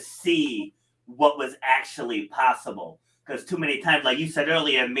got to see what was actually possible. Because too many times, like you said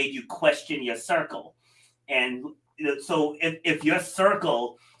earlier, it made you question your circle. And so if your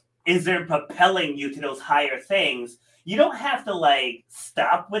circle isn't propelling you to those higher things, you don't have to like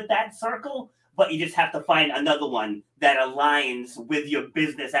stop with that circle, but you just have to find another one that aligns with your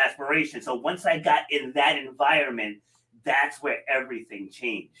business aspirations. So once I got in that environment, that's where everything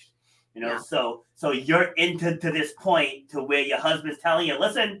changed. You know, so you're into this point to where your husband's telling you,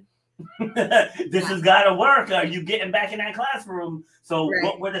 listen, this has got to work. Are you getting back in that classroom? So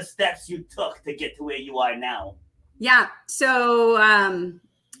what were the steps you took to get to where you are now? Yeah. So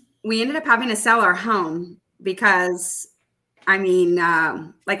we ended up having to sell our home because, I mean,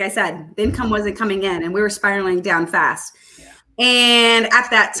 like I said, the income wasn't coming in and we were spiraling down fast. Yeah. And at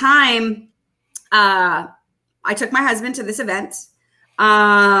that time, I took my husband to this event,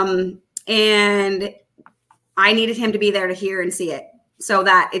 and I needed him to be there to hear and see it, so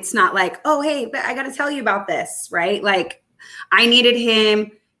that it's not like, oh, hey, but I got to tell you about this, right? Like, I needed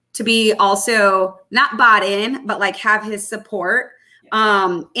him to be also not bought in, but like have his support.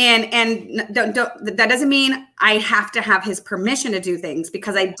 And that doesn't mean I have to have his permission to do things,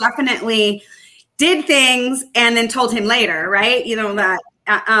 because I definitely did things and then told him later, right? You know, that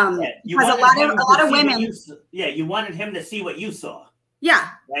because a lot of women, you wanted him to see what you saw. Yeah.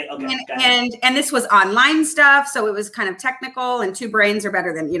 Right. Okay. And this was online stuff, so it was kind of technical, and 2 brains are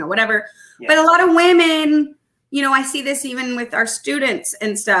better than, whatever. Yeah. But a lot of women, I see this even with our students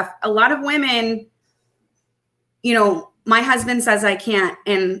and stuff. A lot of women, my husband says I can't,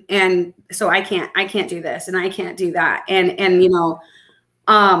 and so I can't do this and I can't do that. And, you know,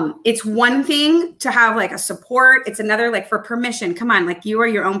 it's one thing to have like a support. It's another, like, for permission. Come on. Like, you are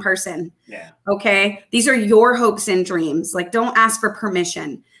your own person. Yeah. Okay. These are your hopes and dreams. Like, don't ask for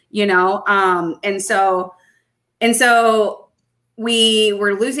permission, you know? And so we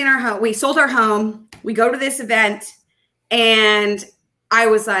were losing our home. We sold our home. We go to this event, and I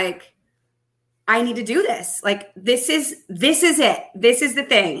was like, I need to do this. Like, this is it. This is the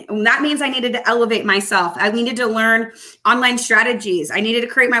thing. And that means I needed to elevate myself. I needed to learn online strategies. I needed to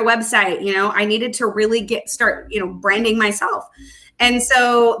create my website. You know, I needed to really start, you know, branding myself. And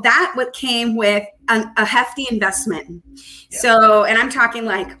so that what came with a hefty investment. Yeah. So, and I'm talking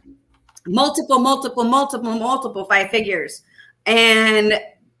like multiple 5 figures, and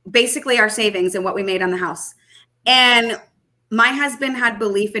basically our savings and what we made on the house. And my husband had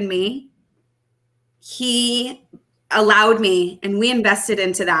belief in me. He allowed me, and we invested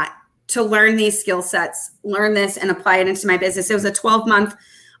into that, to learn these skill sets, learn this, and apply it into my business. It was a 12-month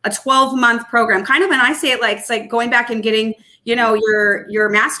program. Kind of when I say it, like, it's like going back and getting, you know, your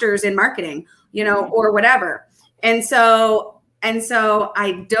master's in marketing, you know, or whatever. And so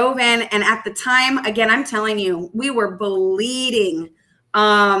I dove in, and at the time, again, I'm telling you, we were bleeding.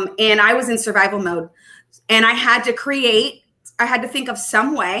 And I was in survival mode, and I had to think of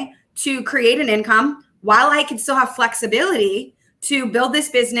some way to create an income while I could still have flexibility to build this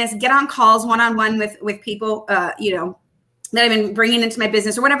business, get on calls one-on-one with people, you know, that I've been bringing into my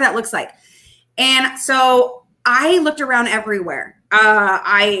business, or whatever that looks like. And so I looked around everywhere.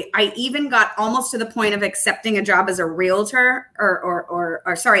 I even got almost to the point of accepting a job as a realtor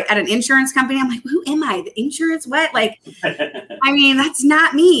or sorry, at an insurance company. I'm like, who am I? The insurance? What? Like, I mean, that's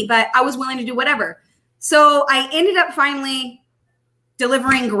not me, but I was willing to do whatever. So I ended up finally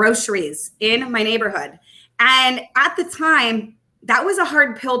delivering groceries in my neighborhood. And at the time, that was a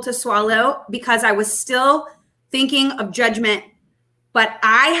hard pill to swallow, because I was still thinking of judgment, but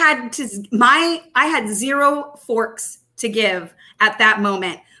I had 0 forks to give at that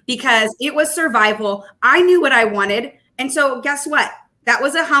moment, because it was survival. I knew what I wanted. And so guess what? That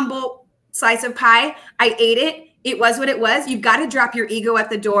was a humble slice of pie. I ate it. It was what it was. You've got to drop your ego at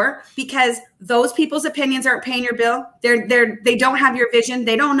the door, because those people's opinions aren't paying your bill. They don't have your vision.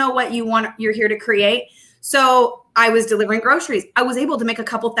 They don't know what you want. You're here to create. So I was delivering groceries. I was able to make a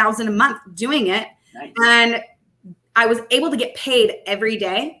couple $1,000 a month doing it. Nice. And I was able to get paid every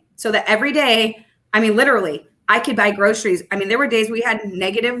day, so that every day, I mean, literally, I could buy groceries. I mean, there were days we had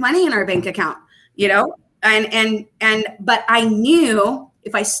negative money in our bank account, you know, but I knew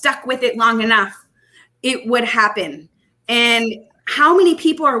if I stuck with it long enough, it would happen. And how many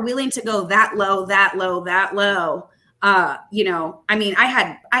people are willing to go that low? You know, I mean, I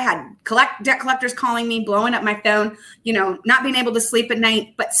had debt collectors calling me, blowing up my phone, you know, not being able to sleep at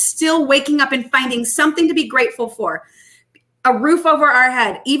night, but still waking up and finding something to be grateful for. A roof over our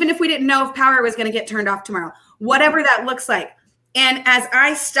head, even if we didn't know if power was going to get turned off tomorrow, whatever that looks like. And as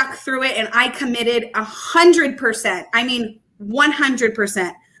I stuck through it and I committed 100%, I mean,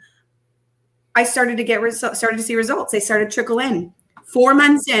 100%, I started to see results. They started to trickle in. 4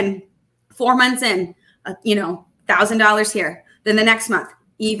 months in, you know, $1,000 here. Then the next month,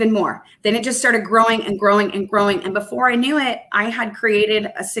 even more. Then it just started growing and growing and growing. And before I knew it, I had created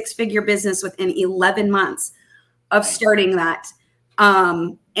a 6-figure business within 11 months of starting that.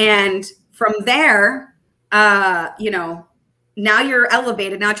 And from there, you know, now you're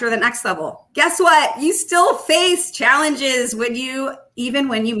elevated. Now you're at the next level. Guess what? You still face challenges even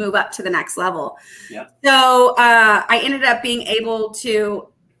when you move up to the next level. Yeah. So I ended up being able to,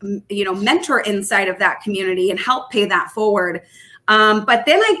 you know, mentor inside of that community and help pay that forward. But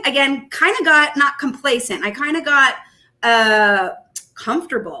then I, again, kind of got not complacent. I kind of got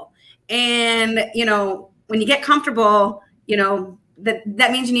comfortable. And, you know, when you get comfortable, you know,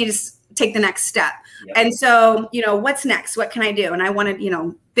 that means you need to take the next step. Yep. And so, you know, what's next? What can I do? And I wanted, you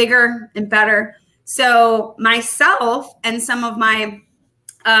know, bigger and better. So myself and some of my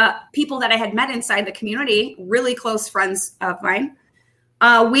people that I had met inside the community, really close friends of mine,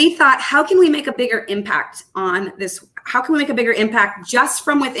 we thought, how can we make a bigger impact on this? How can we make a bigger impact just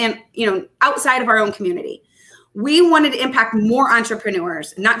from within, you know, outside of our own community? We wanted to impact more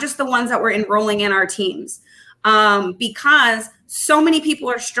entrepreneurs, not just the ones that were enrolling in our teams, because so many people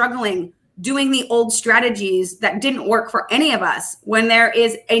are struggling doing the old strategies that didn't work for any of us, when there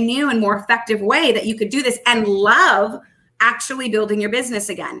is a new and more effective way that you could do this and love actually building your business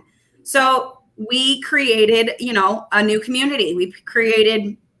again. So we created, you know, a new community. We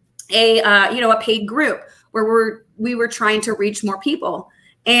created a, you know, a paid group where we were trying to reach more people.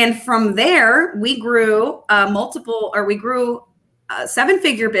 And from there, we grew we grew a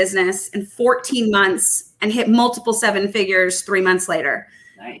 7-figure business in 14 months and hit multiple 7 figures 3 months later.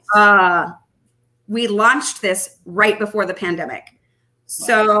 Nice. We launched this right before the pandemic.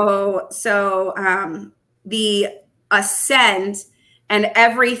 Wow. So the ascend and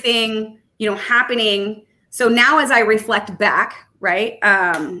everything, happening. So now as I reflect back, right,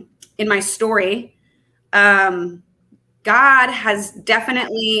 in my story, God has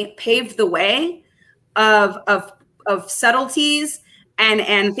definitely paved the way of subtleties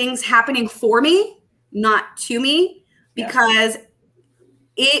and things happening for me, not to me, because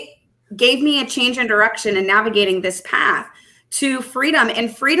it gave me a change in direction in navigating this path to freedom.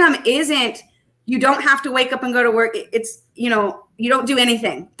 And freedom isn't, you don't have to wake up and go to work. It's, you don't do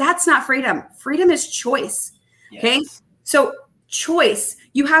anything. That's not freedom. Freedom is choice. Yes. Okay. So choice,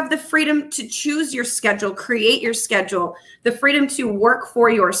 you have the freedom to choose your schedule, create your schedule, the freedom to work for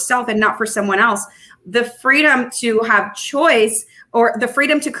yourself and not for someone else, the freedom to have choice, or the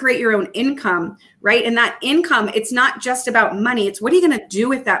freedom to create your own income, right? And that income, it's not just about money. It's what are you going to do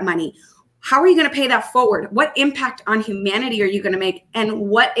with that money? How are you going to pay that forward? What impact on humanity are you going to make? And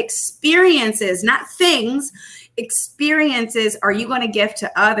what experiences, not things, experiences are you going to give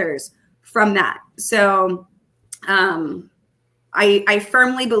to others from that? So I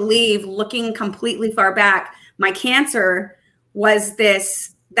firmly believe, looking completely far back, my cancer was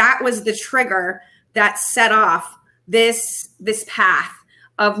that was the trigger that set off this path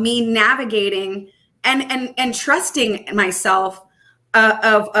of me navigating and trusting myself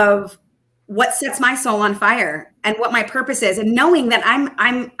of what sets my soul on fire and what my purpose is, and knowing that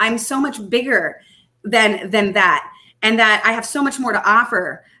I'm so much bigger than that, and that I have so much more to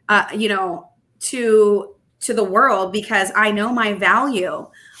offer, to the world, because I know my value.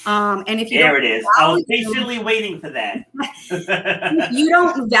 And if you there it is, I was patiently waiting for that. If you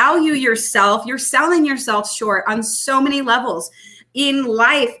don't value yourself, you're selling yourself short on so many levels in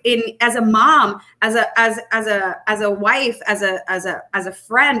life, as a mom, as a wife, as a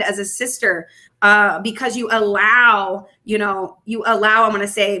friend, as a sister, because you allow, I'm going to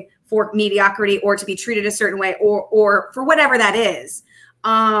say, for mediocrity or to be treated a certain way, or for whatever that is.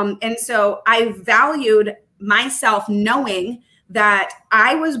 And so I valued myself, knowing that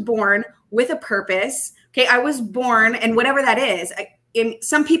I was born with a purpose. Okay. I was born, and whatever that is,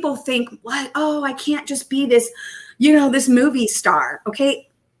 some people think, what? Oh, I can't just be this, this movie star. Okay.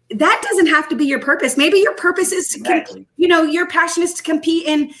 That doesn't have to be your purpose. Maybe your purpose is to, your passion is to compete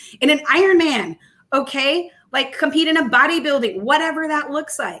in an Ironman. Okay. Like compete in a bodybuilding, whatever that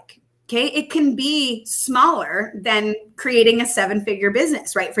looks like. Okay. It can be smaller than creating a 7-figure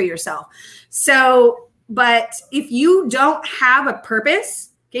business, right, for yourself. So, but if you don't have a purpose,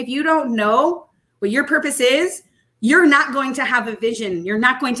 okay, if you don't know what your purpose is, you're not going to have a vision. You're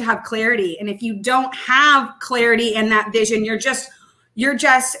not going to have clarity. And if you don't have clarity in that vision, you're just,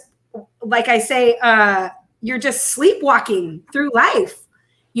 like I say, you're just sleepwalking through life.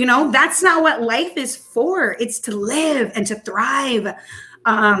 That's not what life is for. It's to live and to thrive,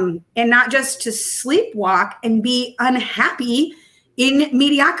 and not just to sleepwalk and be unhappy in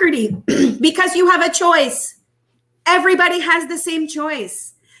mediocrity, because you have a choice. Everybody has the same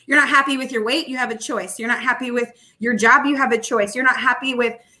choice. You're not happy with your weight, you have a choice. You're not happy with your job, you have a choice. You're not happy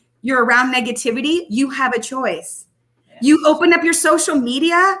with, you're around negativity, you have a choice. Yes. You open up your social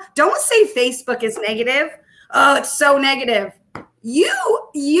media, don't say Facebook is negative. Oh, it's so negative.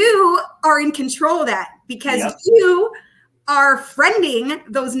 You are in control of that, because you are friending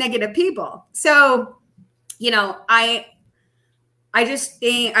those negative people. So, I just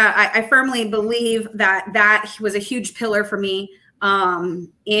think, I firmly believe that was a huge pillar for me.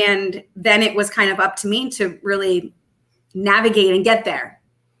 And then it was kind of up to me to really navigate and get there.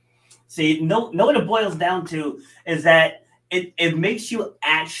 See, know what it boils down to is that it makes you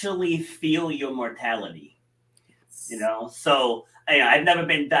actually feel your mortality. Yes. So I've never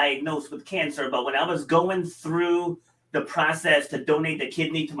been diagnosed with cancer, but when I was going through the process to donate the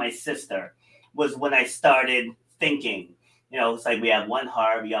kidney to my sister was when I started thinking, it's like we have one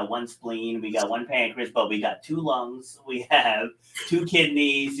heart, we got one spleen, we got one pancreas, but we got 2 lungs, we have 2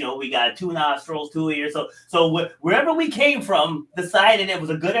 kidneys, we got 2 nostrils, 2 ears. So wherever we came from, decided it was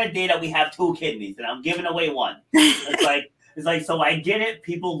a good idea that we have 2 kidneys, and I'm giving away one. It's like, so I get it.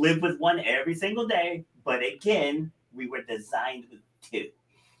 People live with one every single day, but again, we were designed with 2.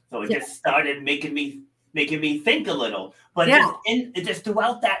 So it just started making me think a little. But just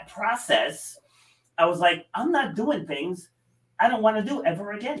throughout that process, I was like, I'm not doing things I don't want to do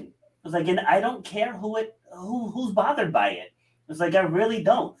ever again. It was like, and I don't care who's bothered by it. It's like, I really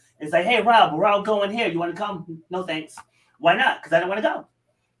don't. It's like, hey, Rob, we're all going here. You want to come? No, thanks. Why not? Because I don't want to go.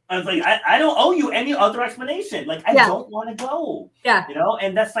 I was like, I don't owe you any other explanation. Like, I don't want to go. Yeah. You know,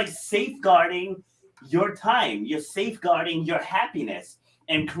 and that's like safeguarding your time. You're safeguarding your happiness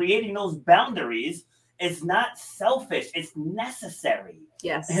and creating those boundaries. It's not selfish. It's necessary.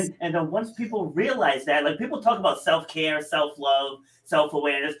 Yes. And then once people realize that, like people talk about self-care, self-love,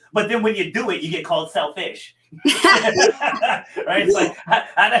 self-awareness, but then when you do it, you get called selfish. Right? It's like,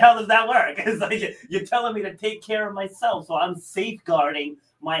 how the hell does that work? It's like you're telling me to take care of myself, so I'm safeguarding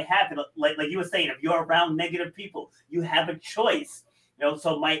my happiness. Like you were saying, if you're around negative people, you have a choice. You know,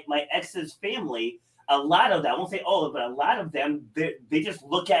 so my ex's family, a lot of them, I won't say all of it, but a lot of them, they just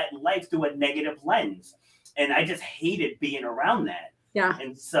look at life through a negative lens. And I just hated being around that. Yeah.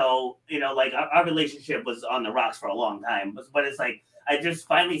 And so, you know, like our relationship was on the rocks for a long time. But it's like, I just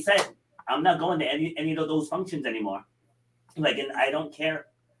finally said, I'm not going to any of those functions anymore. Like, and I don't care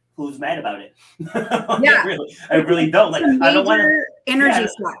who's mad about it. Yeah. I really don't. Like, I don't want to energy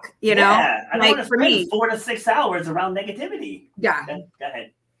suck, you know? I don't like want to for spend me 4 to 6 hours around negativity. Yeah. Go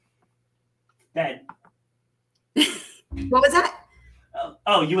ahead. Go ahead. What was that?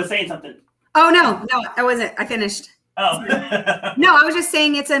 Oh, you were saying something. Oh, no, I wasn't. I finished. Oh. No, I was just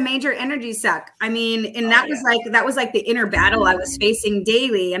saying it's a major energy suck. I mean, and that was like the inner battle I was facing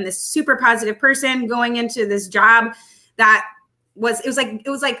daily. I'm this super positive person going into this job that it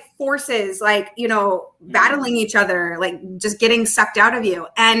was like forces, like, you know, battling each other, like just getting sucked out of you.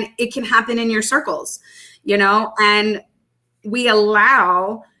 And it can happen in your circles, you know, and we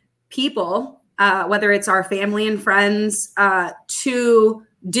allow people, whether it's our family and friends, to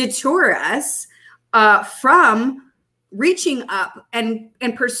detour us from reaching up and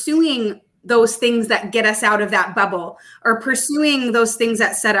pursuing those things that get us out of that bubble, or pursuing those things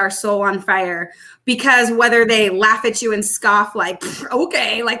that set our soul on fire. Because whether they laugh at you and scoff like,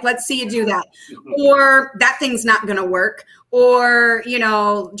 okay, like, let's see you do that, or that thing's not going to work, or, you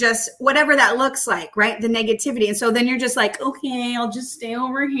know, just whatever that looks like, right? The negativity. And so then you're just like, okay, I'll just stay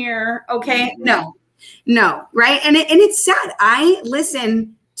over here. Okay. No, right. And it's sad. I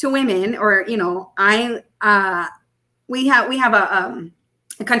listen to women, or, you know, we have a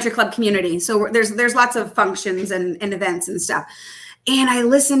country club community. So there's lots of functions and events and stuff. And I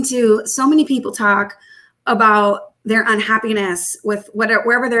listen to so many people talk about their unhappiness with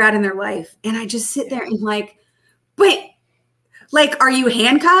wherever they're at in their life. And I just sit there and like, but like, are you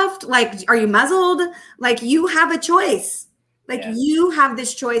handcuffed? Like, are you muzzled? Like, you have a choice. Like, you have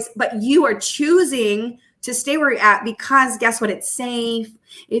this choice, but you are choosing to stay where you're at because guess what? It's safe.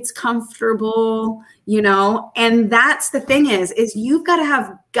 It's comfortable, you know? And that's the thing is you've got to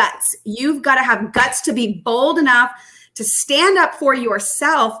have guts. You've got to have guts to be bold enough to stand up for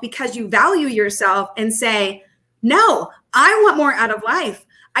yourself because you value yourself and say, no, I want more out of life.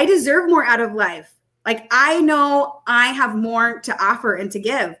 I deserve more out of life. Like, I know I have more to offer and to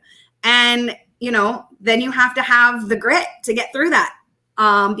give. And, you know, then you have to have the grit to get through that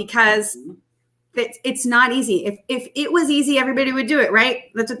because it's not easy. If it was easy, everybody would do it,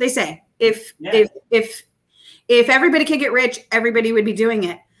 right? That's what they say. If everybody could get rich, everybody would be doing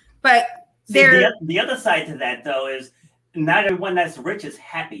it. But the other side to that, though, is not everyone that's rich is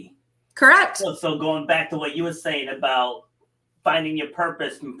happy. Correct. So going back to what you were saying about finding your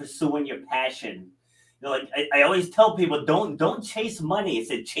purpose and pursuing your passion. You know, like I always tell people, don't chase money. I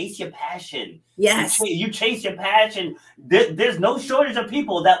said, chase your passion. Yes. You chase your passion. There's no shortage of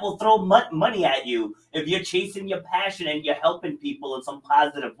people that will throw money at you if you're chasing your passion and you're helping people in some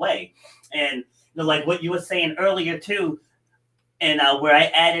positive way. And you know, like what you were saying earlier too, and where I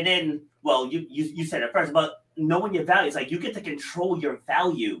added in, well, you said it first about knowing your value. It's like you get to control your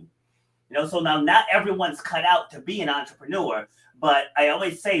value. You know, so now not everyone's cut out to be an entrepreneur. But I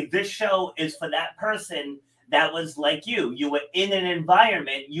always say this show is for that person that was like you. You were in an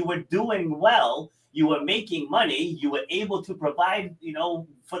environment, you were doing well, you were making money, you were able to provide, you know,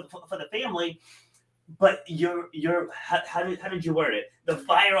 for the family. But how did you word it? The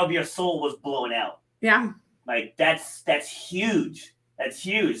fire of your soul was blown out. Yeah. Like that's huge. That's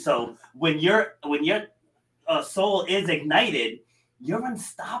huge. So when your soul is ignited, you're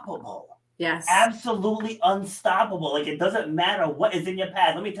unstoppable. Yes. Absolutely unstoppable. Like, it doesn't matter what is in your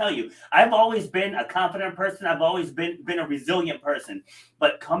path. Let me tell you, I've always been a confident person. I've always been a resilient person.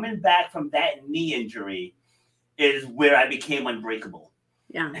 But coming back from that knee injury is where I became unbreakable.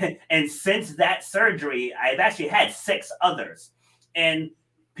 Yeah. And since that surgery, I've actually had 6 others. And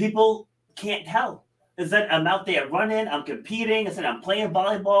people can't tell. Is that I'm out there running, I'm competing, I said I'm playing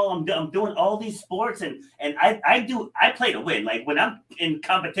volleyball, I'm doing all these sports, and I play to win. Like when I'm in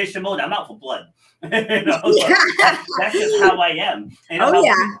competition mode, I'm out for blood. You know, so that's just how I am. And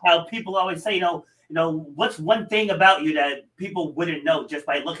how people always say, you know, what's one thing about you that people wouldn't know just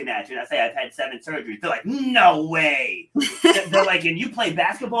by looking at you? And I say, I've had 7 surgeries. They're like, no way. They're like, and you play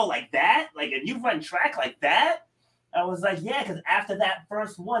basketball like that? Like, and you run track like that? I was like, yeah, because after that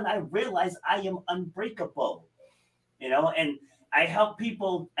first one, I realized I am unbreakable, and I help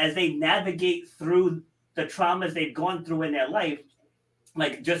people as they navigate through the traumas they've gone through in their life.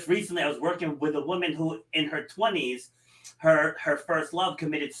 Like just recently, I was working with a woman who in her 20s, her first love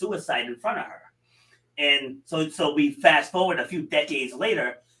committed suicide in front of her. And so we fast forward a few decades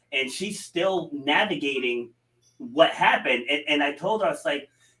later, and she's still navigating what happened. And I told her, I was like,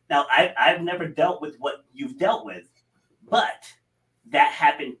 now I've never dealt with what you've dealt with, but that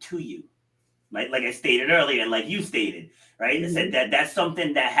happened to you. Like I stated earlier, and like you stated, right? I said that's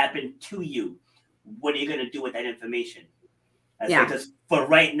something that happened to you. What are you going to do with that information? Because for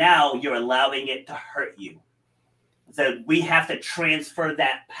right now, you're allowing it to hurt you. So we have to transfer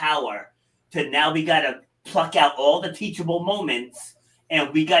that power to now we got to pluck out all the teachable moments,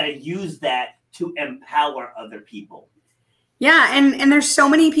 and we got to use that to empower other people. Yeah. And there's so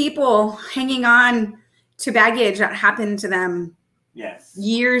many people hanging on to baggage that happened to them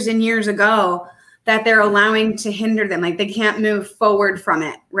years and years ago that they're allowing to hinder them. Like they can't move forward from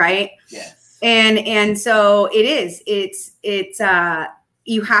it. Right. Yes. And so it's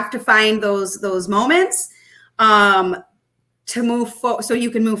you have to find those moments, to move forward so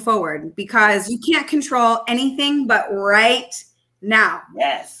you can move forward, because you can't control anything but right now.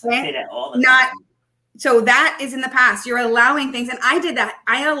 Yes. Okay? I say that all the time. So that is in the past. You're allowing things. And I did that.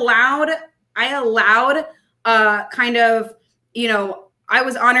 I allowed kind of, I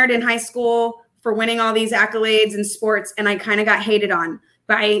was honored in high school for winning all these accolades in sports. And I kind of got hated on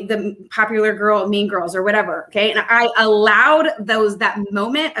by the popular girl, Mean Girls or whatever. Okay. And I allowed that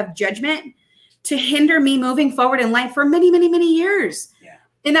moment of judgment to hinder me moving forward in life for many, many, many years. Yeah.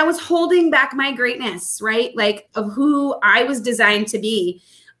 And that was holding back my greatness, right? Like of who I was designed to be.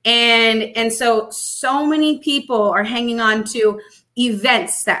 And so many people are hanging on to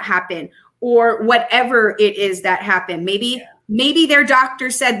events that happen or whatever it is that happened. Maybe their doctor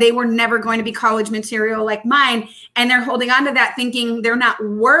said they were never going to be college material like mine, and they're holding on to that thinking they're not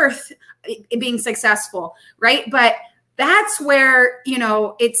worth being successful, right? But that's where,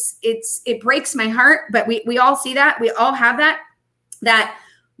 it breaks my heart, but we all see that. We all have that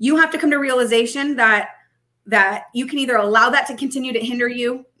you have to come to realization that you can either allow that to continue to hinder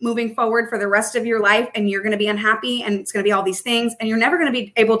you moving forward for the rest of your life, and you're going to be unhappy, and it's going to be all these things, and you're never going to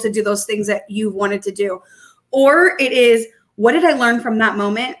be able to do those things that you wanted to do. Or it is, what did I learn from that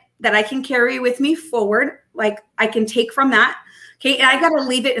moment that I can carry with me forward? Like I can take from that. Okay. And I got to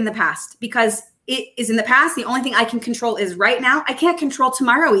leave it in the past, because it is in the past. The only thing I can control is right now. I can't control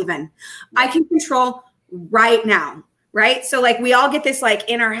tomorrow even. I can control right now. Right. So like we all get this like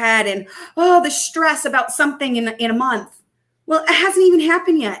in our head and, the stress about something in a month. Well, it hasn't even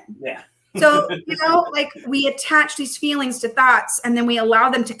happened yet. Yeah. So, like we attach these feelings to thoughts, and then we allow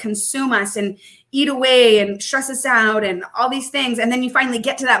them to consume us and eat away and stress us out and all these things. And then you finally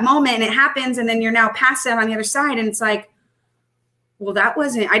get to that moment and it happens, and then you're now past it on the other side. And it's like, well,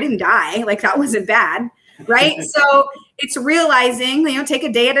 I didn't die. Like that wasn't bad. Right. So it's realizing, take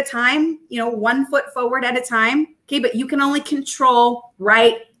a day at a time, 1 foot forward at a time. Okay. But you can only control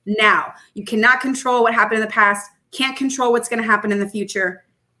right now. You cannot control what happened in the past. Can't control what's going to happen in the future.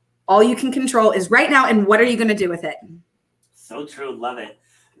 All you can control is right now. And what are you going to do with it? So true. Love it.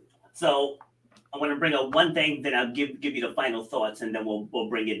 So I want to bring up one thing, then I'll give you the final thoughts, and then we'll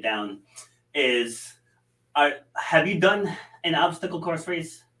bring it down. Have you done an obstacle course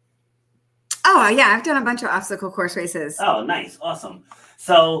race? Oh, yeah. I've done a bunch of obstacle course races. Oh, nice. Awesome.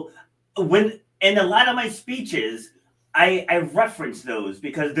 So in a lot of my speeches, I reference those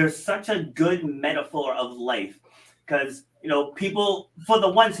because they're such a good metaphor of life. Because, people, for the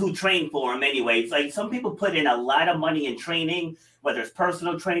ones who train for them anyways, like some people put in a lot of money in training, whether it's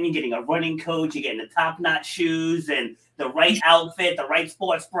personal training, getting a running coach, you're getting the top-notch shoes and the right outfit, the right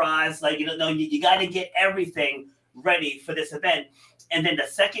sports bras. Like, you got to get everything ready for this event. And then the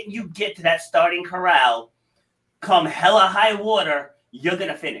second you get to that starting corral, come hella high water, you're going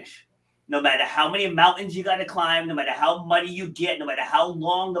to finish. No matter how many mountains you got to climb, no matter how muddy you get, no matter how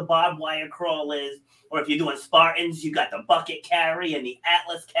long the barbed wire crawl is, or if you're doing Spartans, you got the bucket carry and the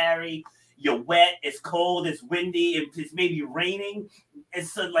Atlas carry. You're wet, it's cold, it's windy, it's maybe raining.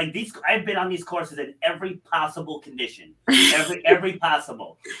 It's like I've been on these courses in every possible condition, every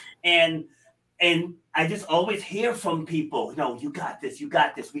possible. And I just always hear from people, you got this, we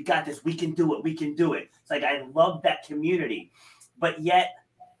got this, we can do it. It's like, I love that community. But yet,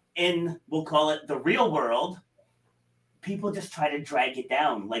 we'll call it the real world, people just try to drag it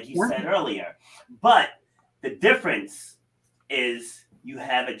down, like you said earlier. But the difference is you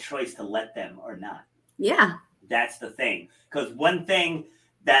have a choice to let them or not. Yeah. That's the thing. Because one thing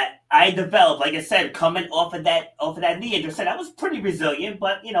that I developed, like I said, coming off of that knee injury, I was pretty resilient,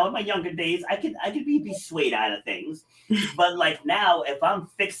 but in my younger days, I could be swayed out of things. But like now, if I'm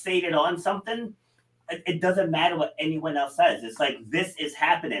fixated on something, it doesn't matter what anyone else says. It's like, this is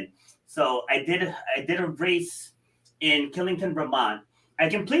happening. So I did a race in Killington, Vermont. I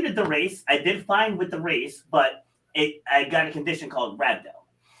completed the race. I did fine with the race, but I got a condition called rhabdo.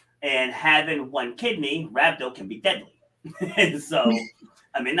 And having one kidney, rhabdo can be deadly. And so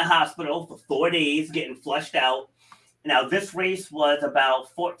I'm in the hospital for 4 days getting flushed out. Now, this race was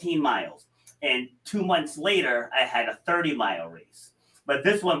about 14 miles. And 2 months later, I had a 30-mile race. But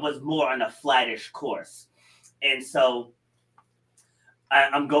this one was more on a flattish course. And so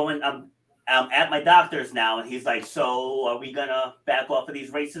I'm at my doctor's now, and he's like, so are we going to back off of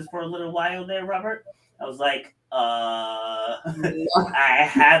these races for a little while there, Robert? I was like, I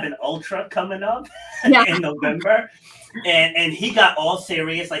have an ultra coming up in November. And he got all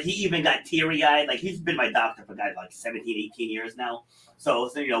serious. Like, he even got teary-eyed. Like, he's been my doctor for like 17, 18 years now. So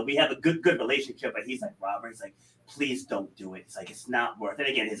we have a good relationship. But he's like, Robert, he's like, please don't do it. It's like, it's not worth it.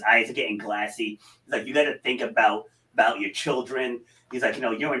 Again, his eyes are getting glassy. He's like, you got to think about your children. He's like,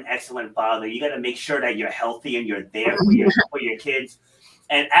 you're an excellent father. You got to make sure that you're healthy and you're there for your kids.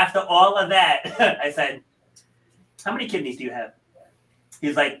 And after all of that, I said, how many kidneys do you have?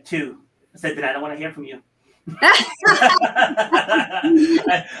 He's like, 2. I said, then I don't want to hear from you.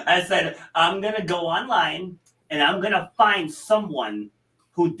 I said, I'm going to go online and I'm going to find someone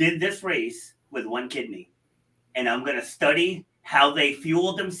who did this race with 1 kidney. And I'm going to study how they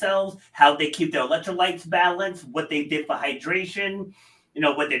fueled themselves, how they keep their electrolytes balanced, what they did for hydration,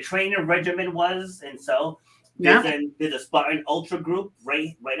 what their training regimen was. And so there's a Spartan Ultra group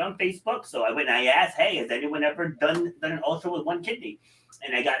right on Facebook. So I went and I asked, hey, has anyone ever done an ultra with 1 kidney?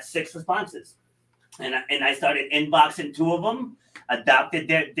 And I got 6 responses. And I started inboxing 2 of them, adopted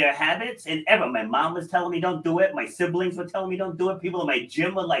their habits. And my mom was telling me don't do it. My siblings were telling me don't do it. People in my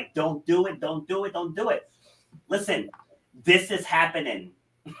gym were like, don't do it, don't do it, don't do it. Listen, this is happening.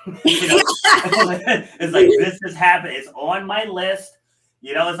 It's like, this is happening. It's on my list.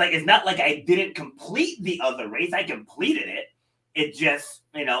 It's like, it's not like I didn't complete the other race. I completed it. It just,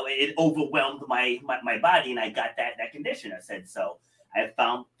 it overwhelmed my body, and I got that condition. I said, so I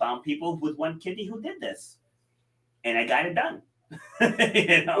found people with 1 kidney who did this, and I got it done.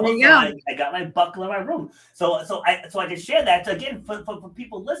 I got my buckle in my room. So I can share that again for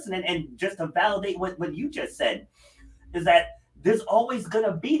people listening, and just to validate what you just said, is that there's always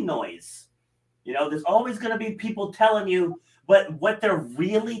gonna be noise. There's always gonna be people telling you, but what they're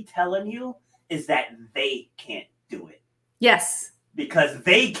really telling you is that they can't do it. Yes. Because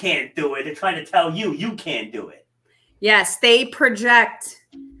they can't do it. They're trying to tell you can't do it. Yes, they project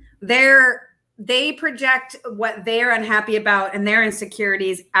what they're unhappy about and their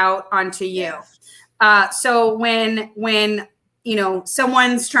insecurities out onto you. Yes. So when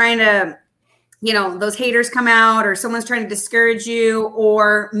someone's trying to, those haters come out, or someone's trying to discourage you,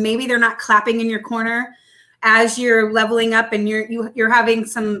 or maybe they're not clapping in your corner as you're leveling up and you're having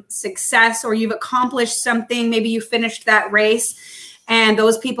some success, or you've accomplished something. Maybe you finished that race and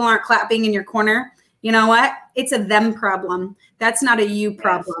those people aren't clapping in your corner. You know what? It's a them problem. That's not a you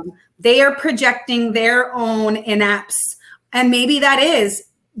problem. Yes. They are projecting their own inapts. And maybe that is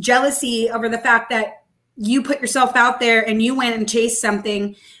jealousy over the fact that you put yourself out there and you went and chased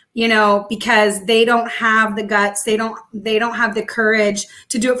something, because they don't have the guts. They don't have the courage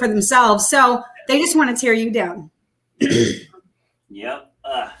to do it for themselves. So they just want to tear you down. Yep.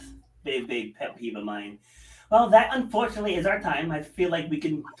 Big pet peeve of mine. Well, that unfortunately is our time. I feel like we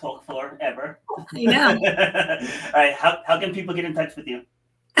can talk forever. I know. All right. How can people get in touch with you?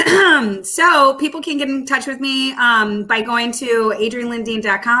 So people can get in touch with me by going to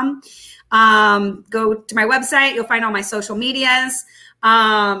adrianlindeen.com. Go to my website. You'll find all my social medias.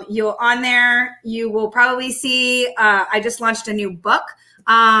 You will probably see I just launched a new book.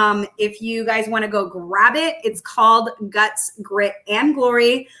 If you guys want to go grab it, it's called Guts, Grit, and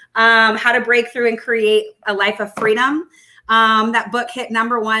Glory, How to Break Through and Create a Life of Freedom. That book hit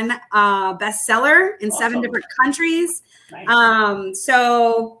 #1 bestseller in 7 different countries. Nice.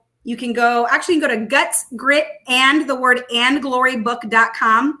 So you can go to Guts, Grit, and the word and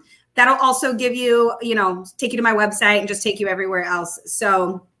glorybook.com. That'll also give you, take you to my website and just take you everywhere else.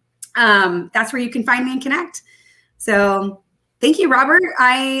 So that's where you can find me and connect. So Thank you, Robert.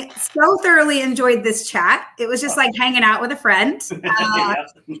 I so thoroughly enjoyed this chat. It was just like hanging out with a friend. And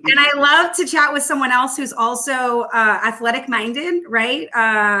I love to chat with someone else who's also athletic minded, right?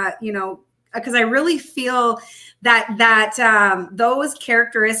 Because I really feel that those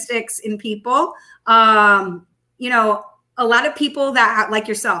characteristics in people, a lot of people that, like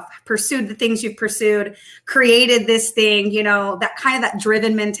yourself, pursued the things you've pursued, created this thing, that kind of that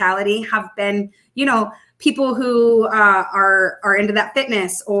driven mentality have been, people who are into that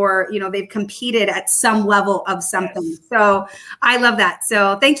fitness, or, they've competed at some level of something. Yes. So I love that.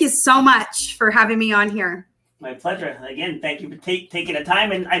 So thank you so much for having me on here. My pleasure. Again, thank you for taking the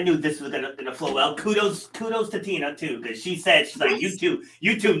time. And I knew this was gonna flow well. Kudos to Tina too, because she's like, you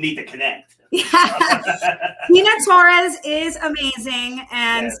two need to connect. Yeah. Tina Torres is amazing.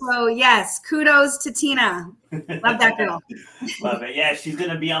 And so, yes, kudos to Tina. Love that girl. Love it. Yeah, she's going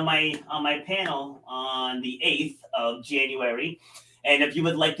to be on my panel on the 8th of January. And if you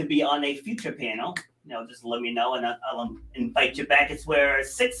would like to be on a future panel, just let me know and I'll invite you back. It's where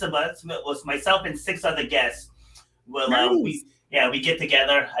 6 of us, it was myself and 6 other guests, will we get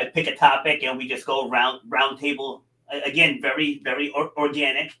together. I pick a topic and we just go round table. Again, very, very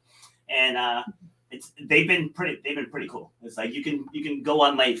organic. And they've been pretty cool. It's like you can go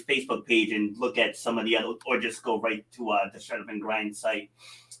on my Facebook page and look at some of the other, or just go right to the Shut Up and Grind site,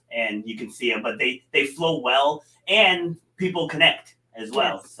 and you can see them. But they flow well, and people connect as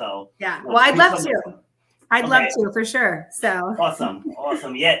well. Yes. So yeah, well, I'd love to. I'd love to for sure. So awesome.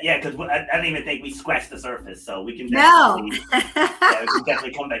 Yeah, because I don't even think we scratched the surface, so we can we can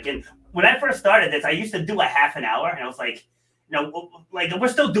definitely come back in. When I first started this, I used to do a half an hour, and I was like, we're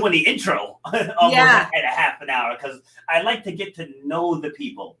still doing the intro almost at a half an hour, because I like to get to know the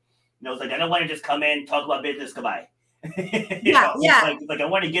people. It's like I don't want to just come in, talk about business, goodbye. Yeah. Like I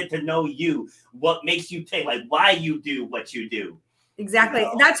want to get to know you, what makes you tick, like why you do what you do. Exactly.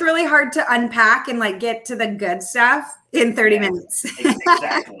 That's really hard to unpack and get to the good stuff in 30 minutes.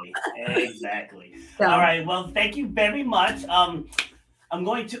 Exactly. So. All right. Well, thank you very much. I'm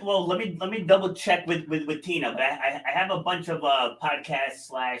going to, let me double check with Tina, but I have a bunch of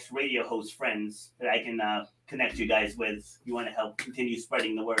podcast/radio host friends that I can connect you guys with. If you want to help continue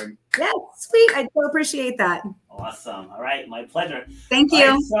spreading the word. Yeah, sweet. I so appreciate that. Awesome. All right. My pleasure. Thank you.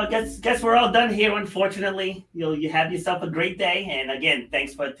 Right, so I guess we're all done here, unfortunately. You have yourself a great day. And again,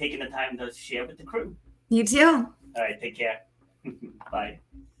 thanks for taking the time to share with the crew. You too. All right. Take care. Bye.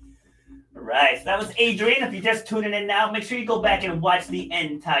 All right, so that was Adrian. If you're just tuning in now, make sure you go back and watch the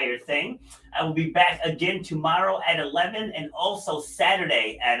entire thing. I will be back again tomorrow at 11 and also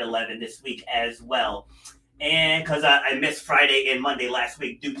Saturday at 11 this week as well. And because I missed Friday and Monday last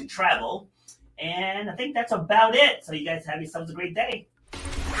week due to travel. And I think that's about it. So you guys have yourselves a great day.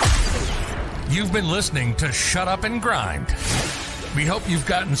 You've been listening to Shut Up and Grind. We hope you've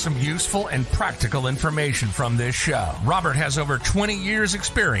gotten some useful and practical information from this show. Robert has over 20 years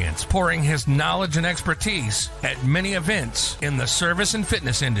experience pouring his knowledge and expertise at many events in the service and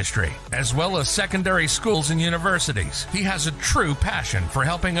fitness industry, as well as secondary schools and universities. He has a true passion for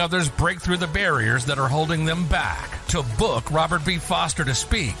helping others break through the barriers that are holding them back. To book Robert B. Foster to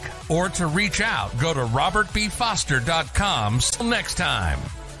speak or to reach out, go to robertbfoster.com. Till next time,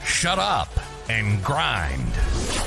 shut up and grind.